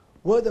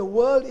where the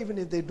world, even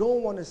if they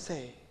don't want to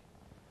say,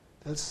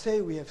 they'll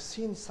say, we have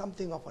seen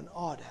something of an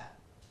order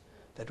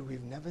that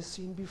we've never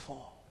seen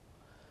before.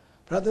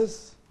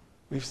 Brothers,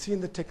 we've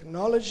seen the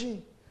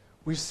technology.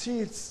 We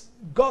see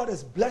God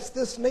has blessed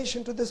this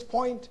nation to this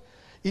point.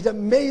 It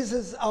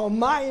amazes our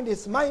mind.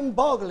 It's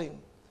mind-boggling.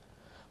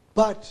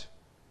 But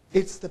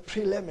it's the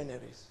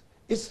preliminaries.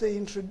 It's the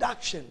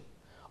introduction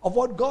of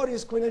what God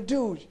is going to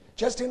do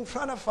just in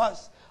front of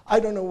us. I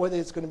don't know whether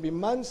it's going to be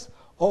months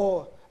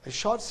or a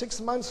short 6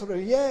 months or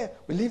a year.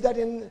 We leave that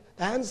in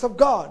the hands of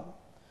God.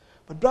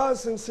 But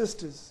brothers and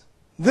sisters,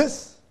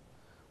 this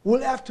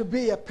will have to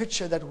be a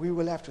picture that we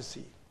will have to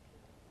see.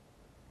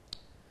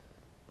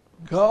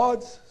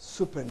 God's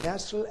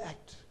supernatural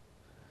act.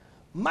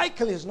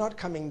 Michael is not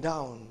coming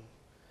down,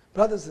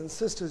 brothers and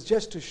sisters,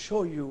 just to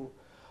show you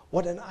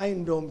what an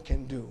Iron Dome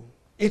can do.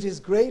 It is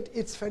great,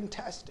 it's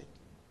fantastic.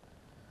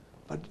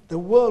 But the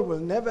world will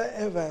never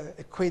ever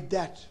equate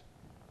that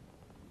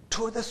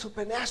to the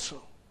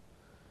supernatural.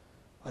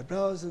 My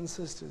brothers and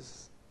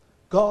sisters,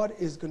 God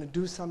is going to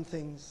do some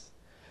things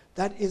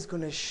that is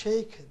going to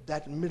shake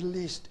that Middle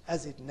East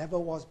as it never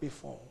was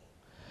before.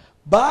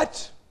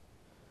 But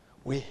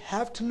we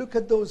have to look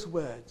at those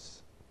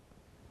words.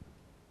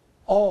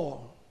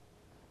 All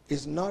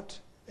is not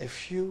a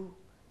few,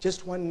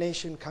 just one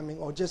nation coming,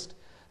 or just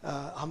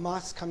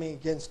Hamas coming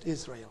against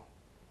Israel.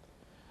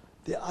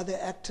 The other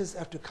actors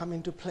have to come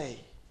into play.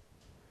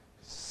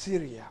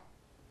 Syria,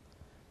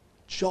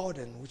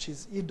 Jordan, which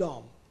is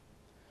Edom.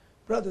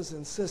 Brothers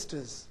and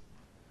sisters,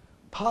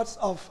 parts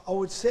of, I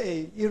would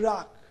say,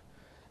 Iraq,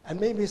 and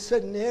maybe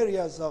certain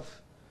areas of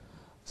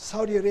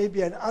Saudi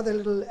Arabia and other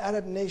little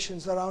Arab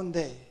nations around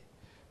there.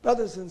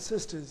 Brothers and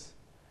sisters,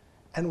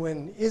 and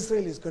when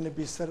Israel is going to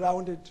be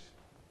surrounded,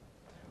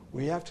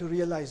 we have to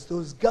realize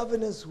those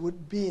governors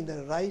would be in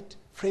the right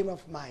frame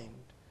of mind.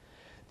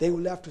 They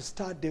will have to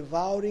start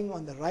devouring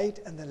on the right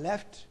and the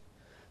left.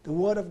 The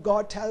word of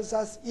God tells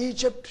us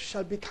Egypt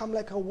shall become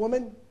like a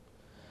woman.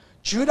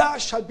 Judah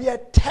shall be a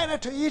terror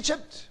to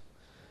Egypt.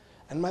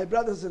 And my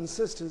brothers and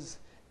sisters,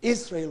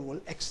 Israel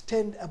will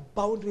extend a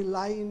boundary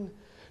line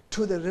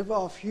to the river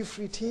of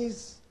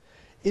Euphrates.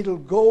 It'll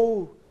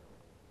go,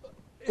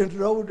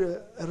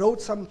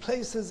 erode some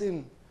places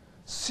in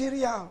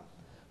Syria.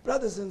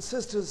 Brothers and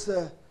sisters,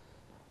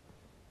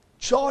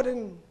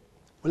 Jordan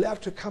will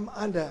have to come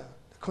under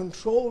the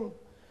control,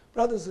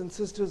 brothers and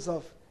sisters,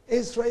 of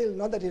Israel.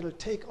 Not that it'll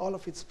take all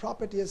of its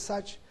property as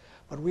such,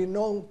 but we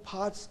know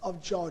parts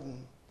of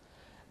Jordan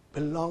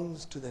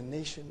belongs to the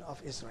nation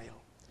of Israel.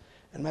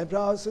 And my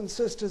brothers and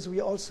sisters,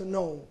 we also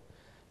know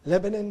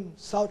Lebanon,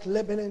 South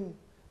Lebanon,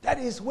 that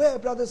is where,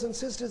 brothers and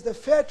sisters, the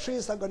fair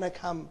trees are going to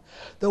come.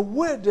 The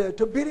wood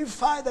to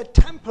beautify the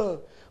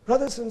temple,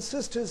 brothers and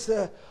sisters,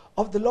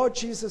 of the Lord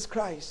Jesus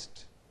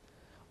Christ.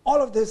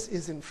 All of this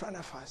is in front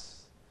of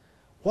us.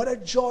 What a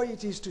joy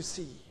it is to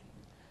see.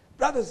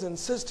 Brothers and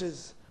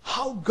sisters,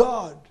 how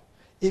God,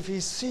 if He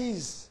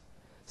sees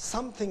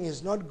something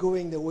is not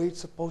going the way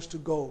it's supposed to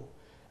go,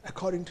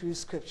 according to His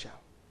scripture,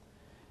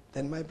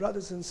 then my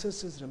brothers and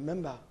sisters,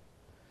 remember,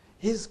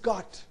 He's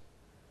got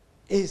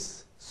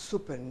His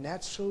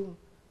supernatural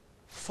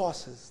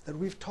forces that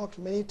we've talked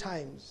many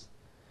times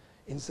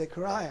in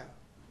Zechariah,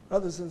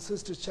 brothers and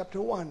sisters, chapter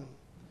 1.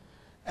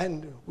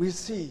 And we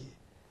see,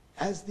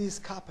 as these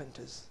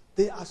carpenters,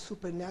 they are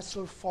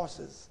supernatural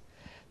forces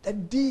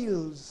that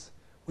deals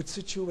with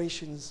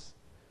situations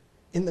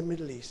in the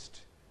Middle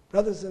East.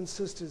 Brothers and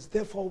sisters,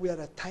 therefore we are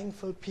a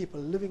thankful people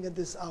living at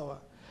this hour.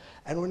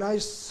 And when I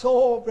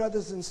saw,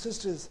 brothers and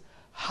sisters,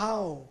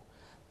 how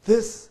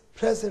this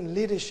present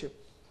leadership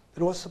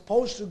that was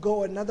supposed to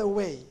go another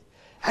way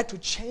had to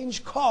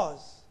change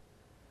course,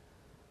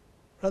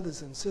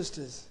 brothers and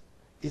sisters,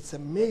 it's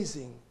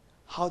amazing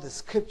how the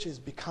scriptures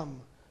become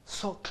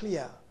so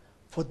clear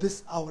for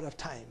this hour of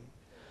time.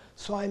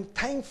 So I'm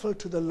thankful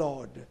to the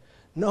Lord.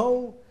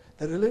 No,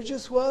 the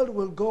religious world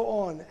will go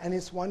on, and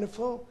it's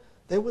wonderful.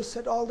 They will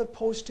set all the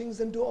postings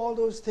and do all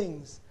those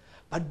things.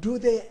 But do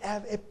they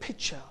have a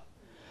picture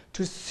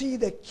to see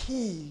the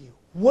key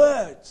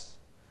words?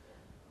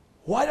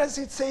 Why does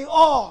it say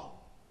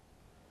all?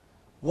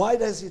 Why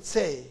does it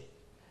say,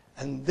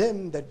 and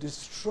them that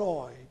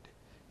destroyed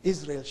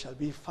Israel shall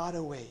be far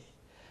away,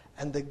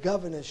 and the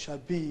governors shall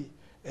be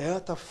a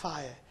earth of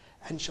fire,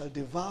 and shall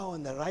devour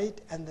on the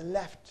right and the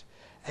left,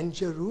 and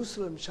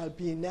Jerusalem shall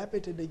be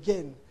inhabited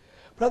again.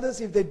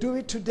 Brothers, if they do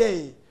it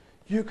today,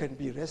 you can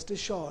be rest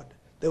assured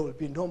there will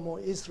be no more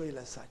Israel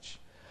as such.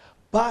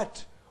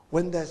 But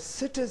when the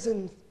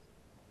citizenry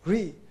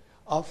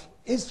of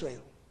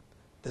Israel,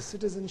 the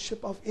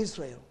citizenship of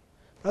Israel,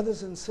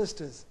 brothers and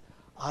sisters,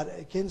 are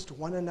against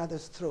one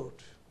another's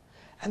throat,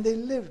 and they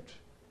lived,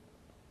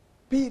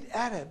 be it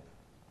Arab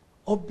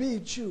or be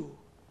it Jew,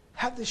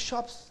 have the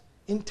shops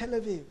in Tel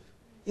Aviv,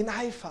 in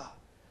Haifa.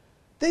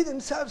 They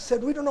themselves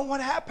said, we don't know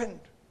what happened.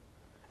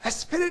 A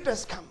spirit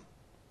has come.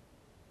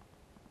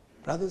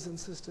 Brothers and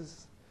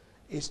sisters,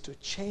 is to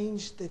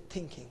change the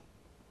thinking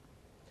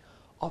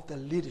of the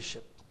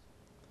leadership.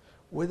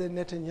 Whether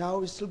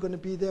Netanyahu is still going to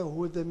be there or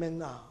who the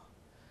men are,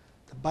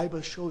 the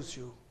Bible shows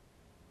you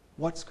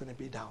what's going to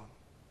be done.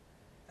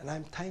 And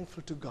I'm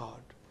thankful to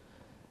God.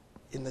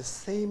 In the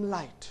same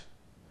light,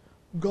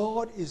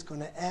 God is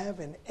going to have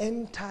an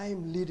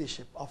end-time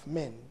leadership of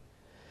men.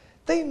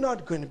 They're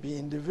not going to be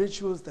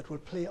individuals that will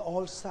play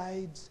all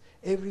sides,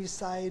 every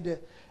side,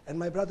 and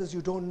my brothers,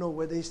 you don't know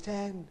where they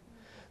stand.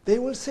 They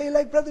will say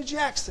like Brother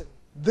Jackson,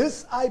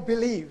 this I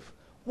believe.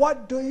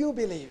 What do you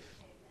believe?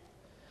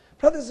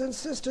 Brothers and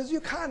sisters,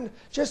 you can't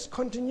just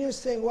continue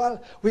saying,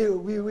 well,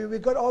 we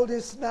got all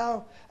this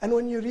now. And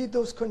when you read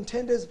those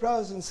contenders,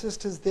 brothers and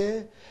sisters,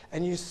 there,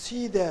 and you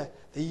see the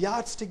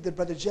yardstick that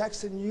Brother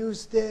Jackson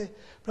used there,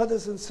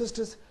 brothers and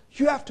sisters,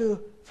 you have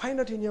to find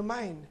out in your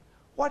mind,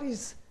 what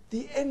is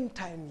the end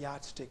time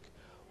yardstick?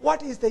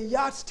 What is the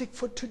yardstick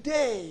for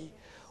today?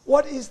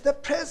 What is the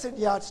present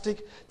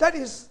yardstick?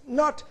 That's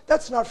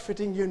not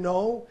fitting, you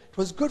know. It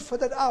was good for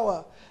that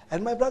hour.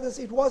 And my brothers,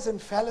 it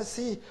wasn't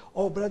fallacy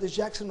or Brother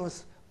Jackson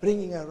was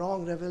bringing a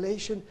wrong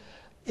revelation.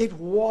 It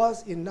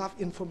was enough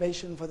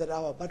information for that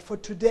hour. But for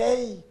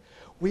today,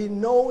 we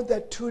know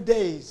that 2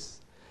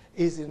 days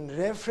is in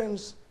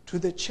reference to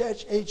the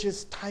church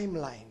ages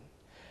timeline.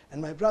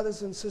 And my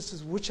brothers and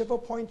sisters, whichever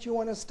point you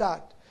want to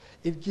start,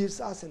 it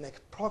gives us an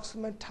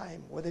approximate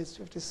time, whether it's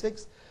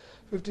 56,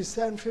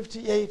 57,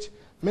 58,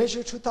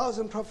 measure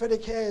 2,000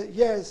 prophetic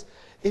years,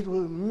 it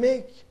will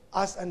make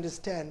us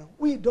understand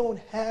we don't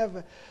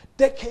have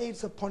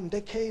decades upon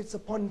decades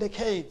upon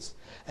decades.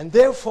 And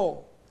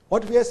therefore,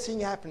 what we are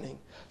seeing happening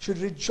should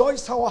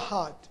rejoice our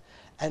heart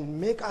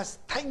and make us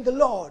thank the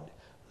Lord.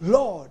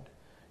 Lord,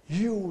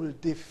 you will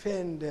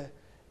defend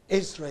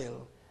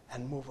Israel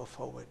and move her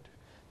forward.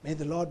 May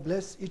the Lord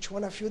bless each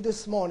one of you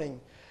this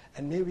morning,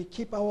 and may we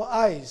keep our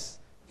eyes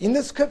in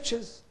the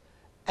scriptures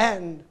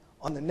and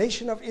on the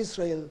nation of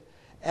Israel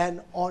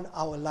and on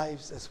our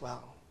lives as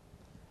well.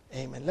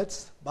 Amen.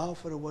 Let's bow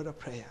for a word of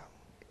prayer.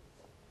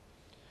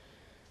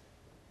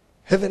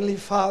 Heavenly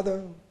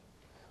Father,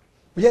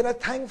 we are a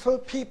thankful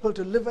people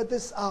to live at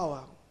this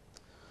hour.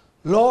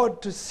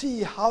 Lord, to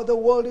see how the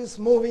world is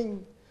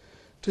moving,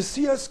 to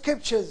see your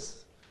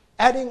scriptures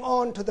adding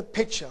on to the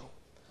picture.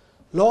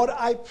 Lord,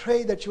 I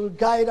pray that you will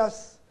guide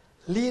us,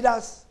 lead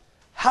us,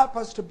 help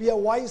us to be a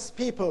wise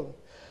people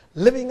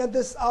living at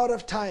this hour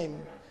of time.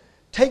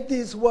 Take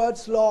these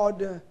words,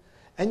 Lord,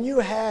 and you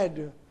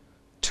add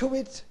to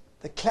it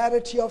the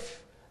clarity of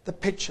the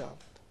picture.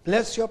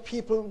 Bless your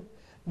people,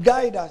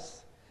 guide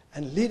us,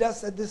 and lead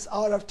us at this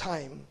hour of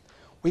time.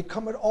 We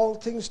commit all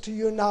things to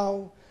you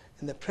now.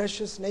 In the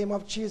precious name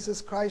of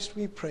Jesus Christ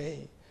we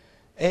pray.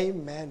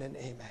 Amen and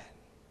amen.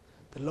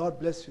 The Lord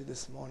bless you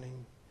this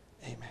morning.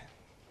 Amen.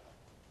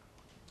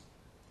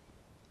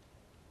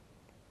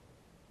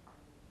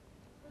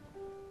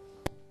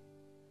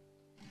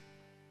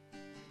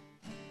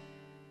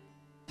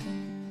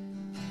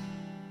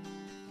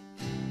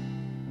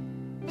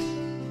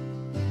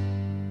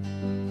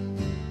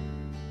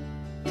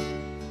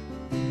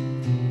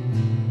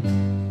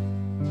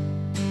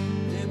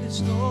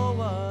 No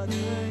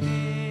other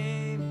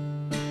name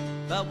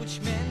by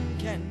which men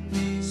can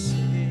be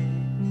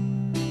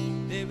saved.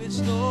 There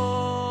is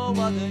no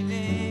other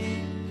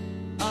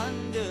name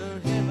under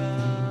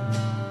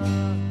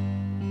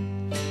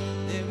heaven.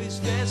 There is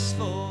rest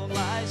for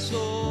my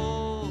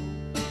soul,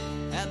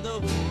 and the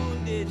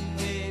wounded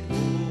made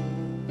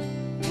whole,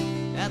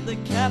 and the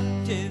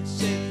captive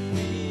set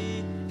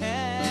free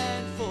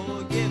and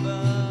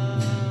forgiven.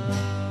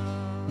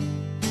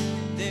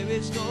 There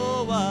is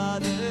no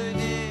other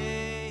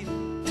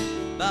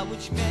by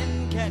which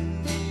men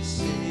can be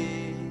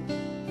saved.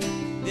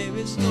 There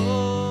is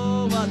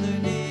no other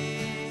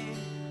name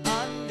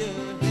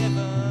under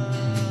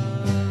heaven.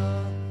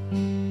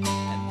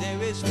 And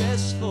there is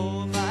rest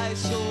for my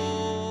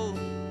soul,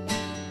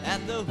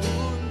 and the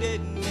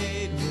wounded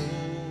made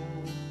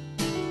whole,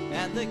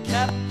 and the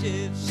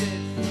captive set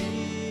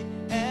free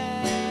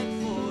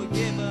and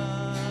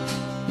forgiven.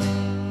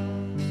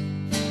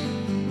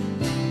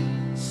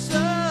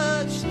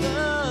 Such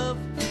love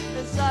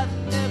as I've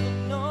never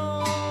known,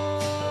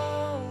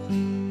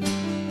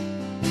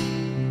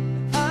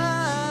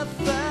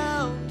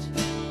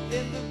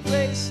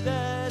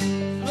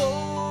 that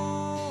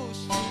flows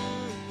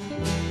through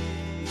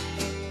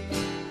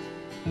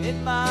me in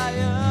my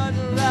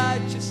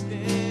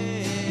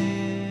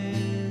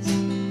unrighteousness.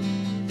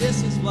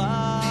 This is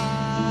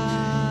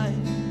why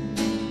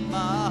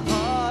my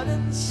heart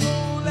and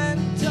soul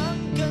and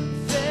tongue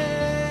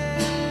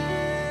confess.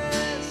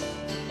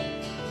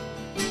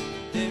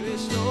 There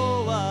is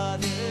no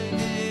other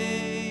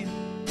name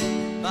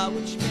by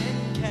which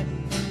men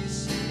can be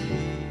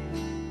saved.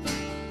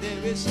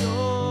 There is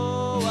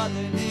no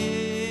other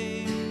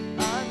name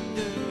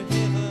under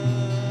heaven.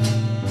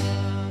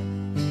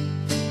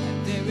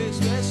 And there is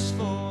rest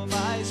for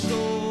my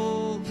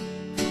soul,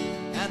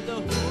 and the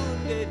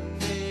wounded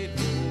made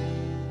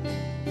whole,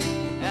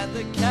 and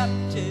the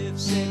captive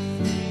set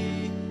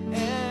free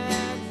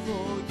and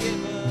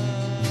forgiven.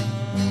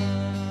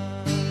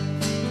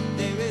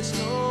 There is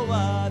no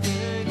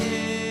other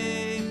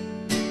name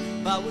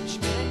by which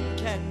men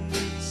can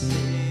be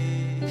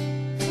saved.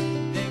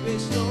 There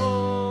is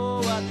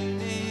no other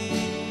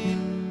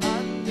name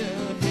under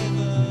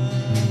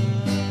heaven.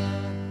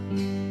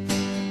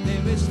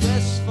 There is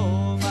rest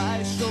for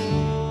my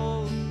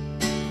soul,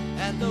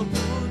 and the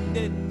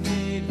wounded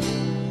made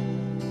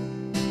whole,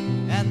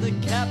 and the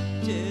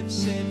captive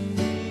set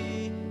free.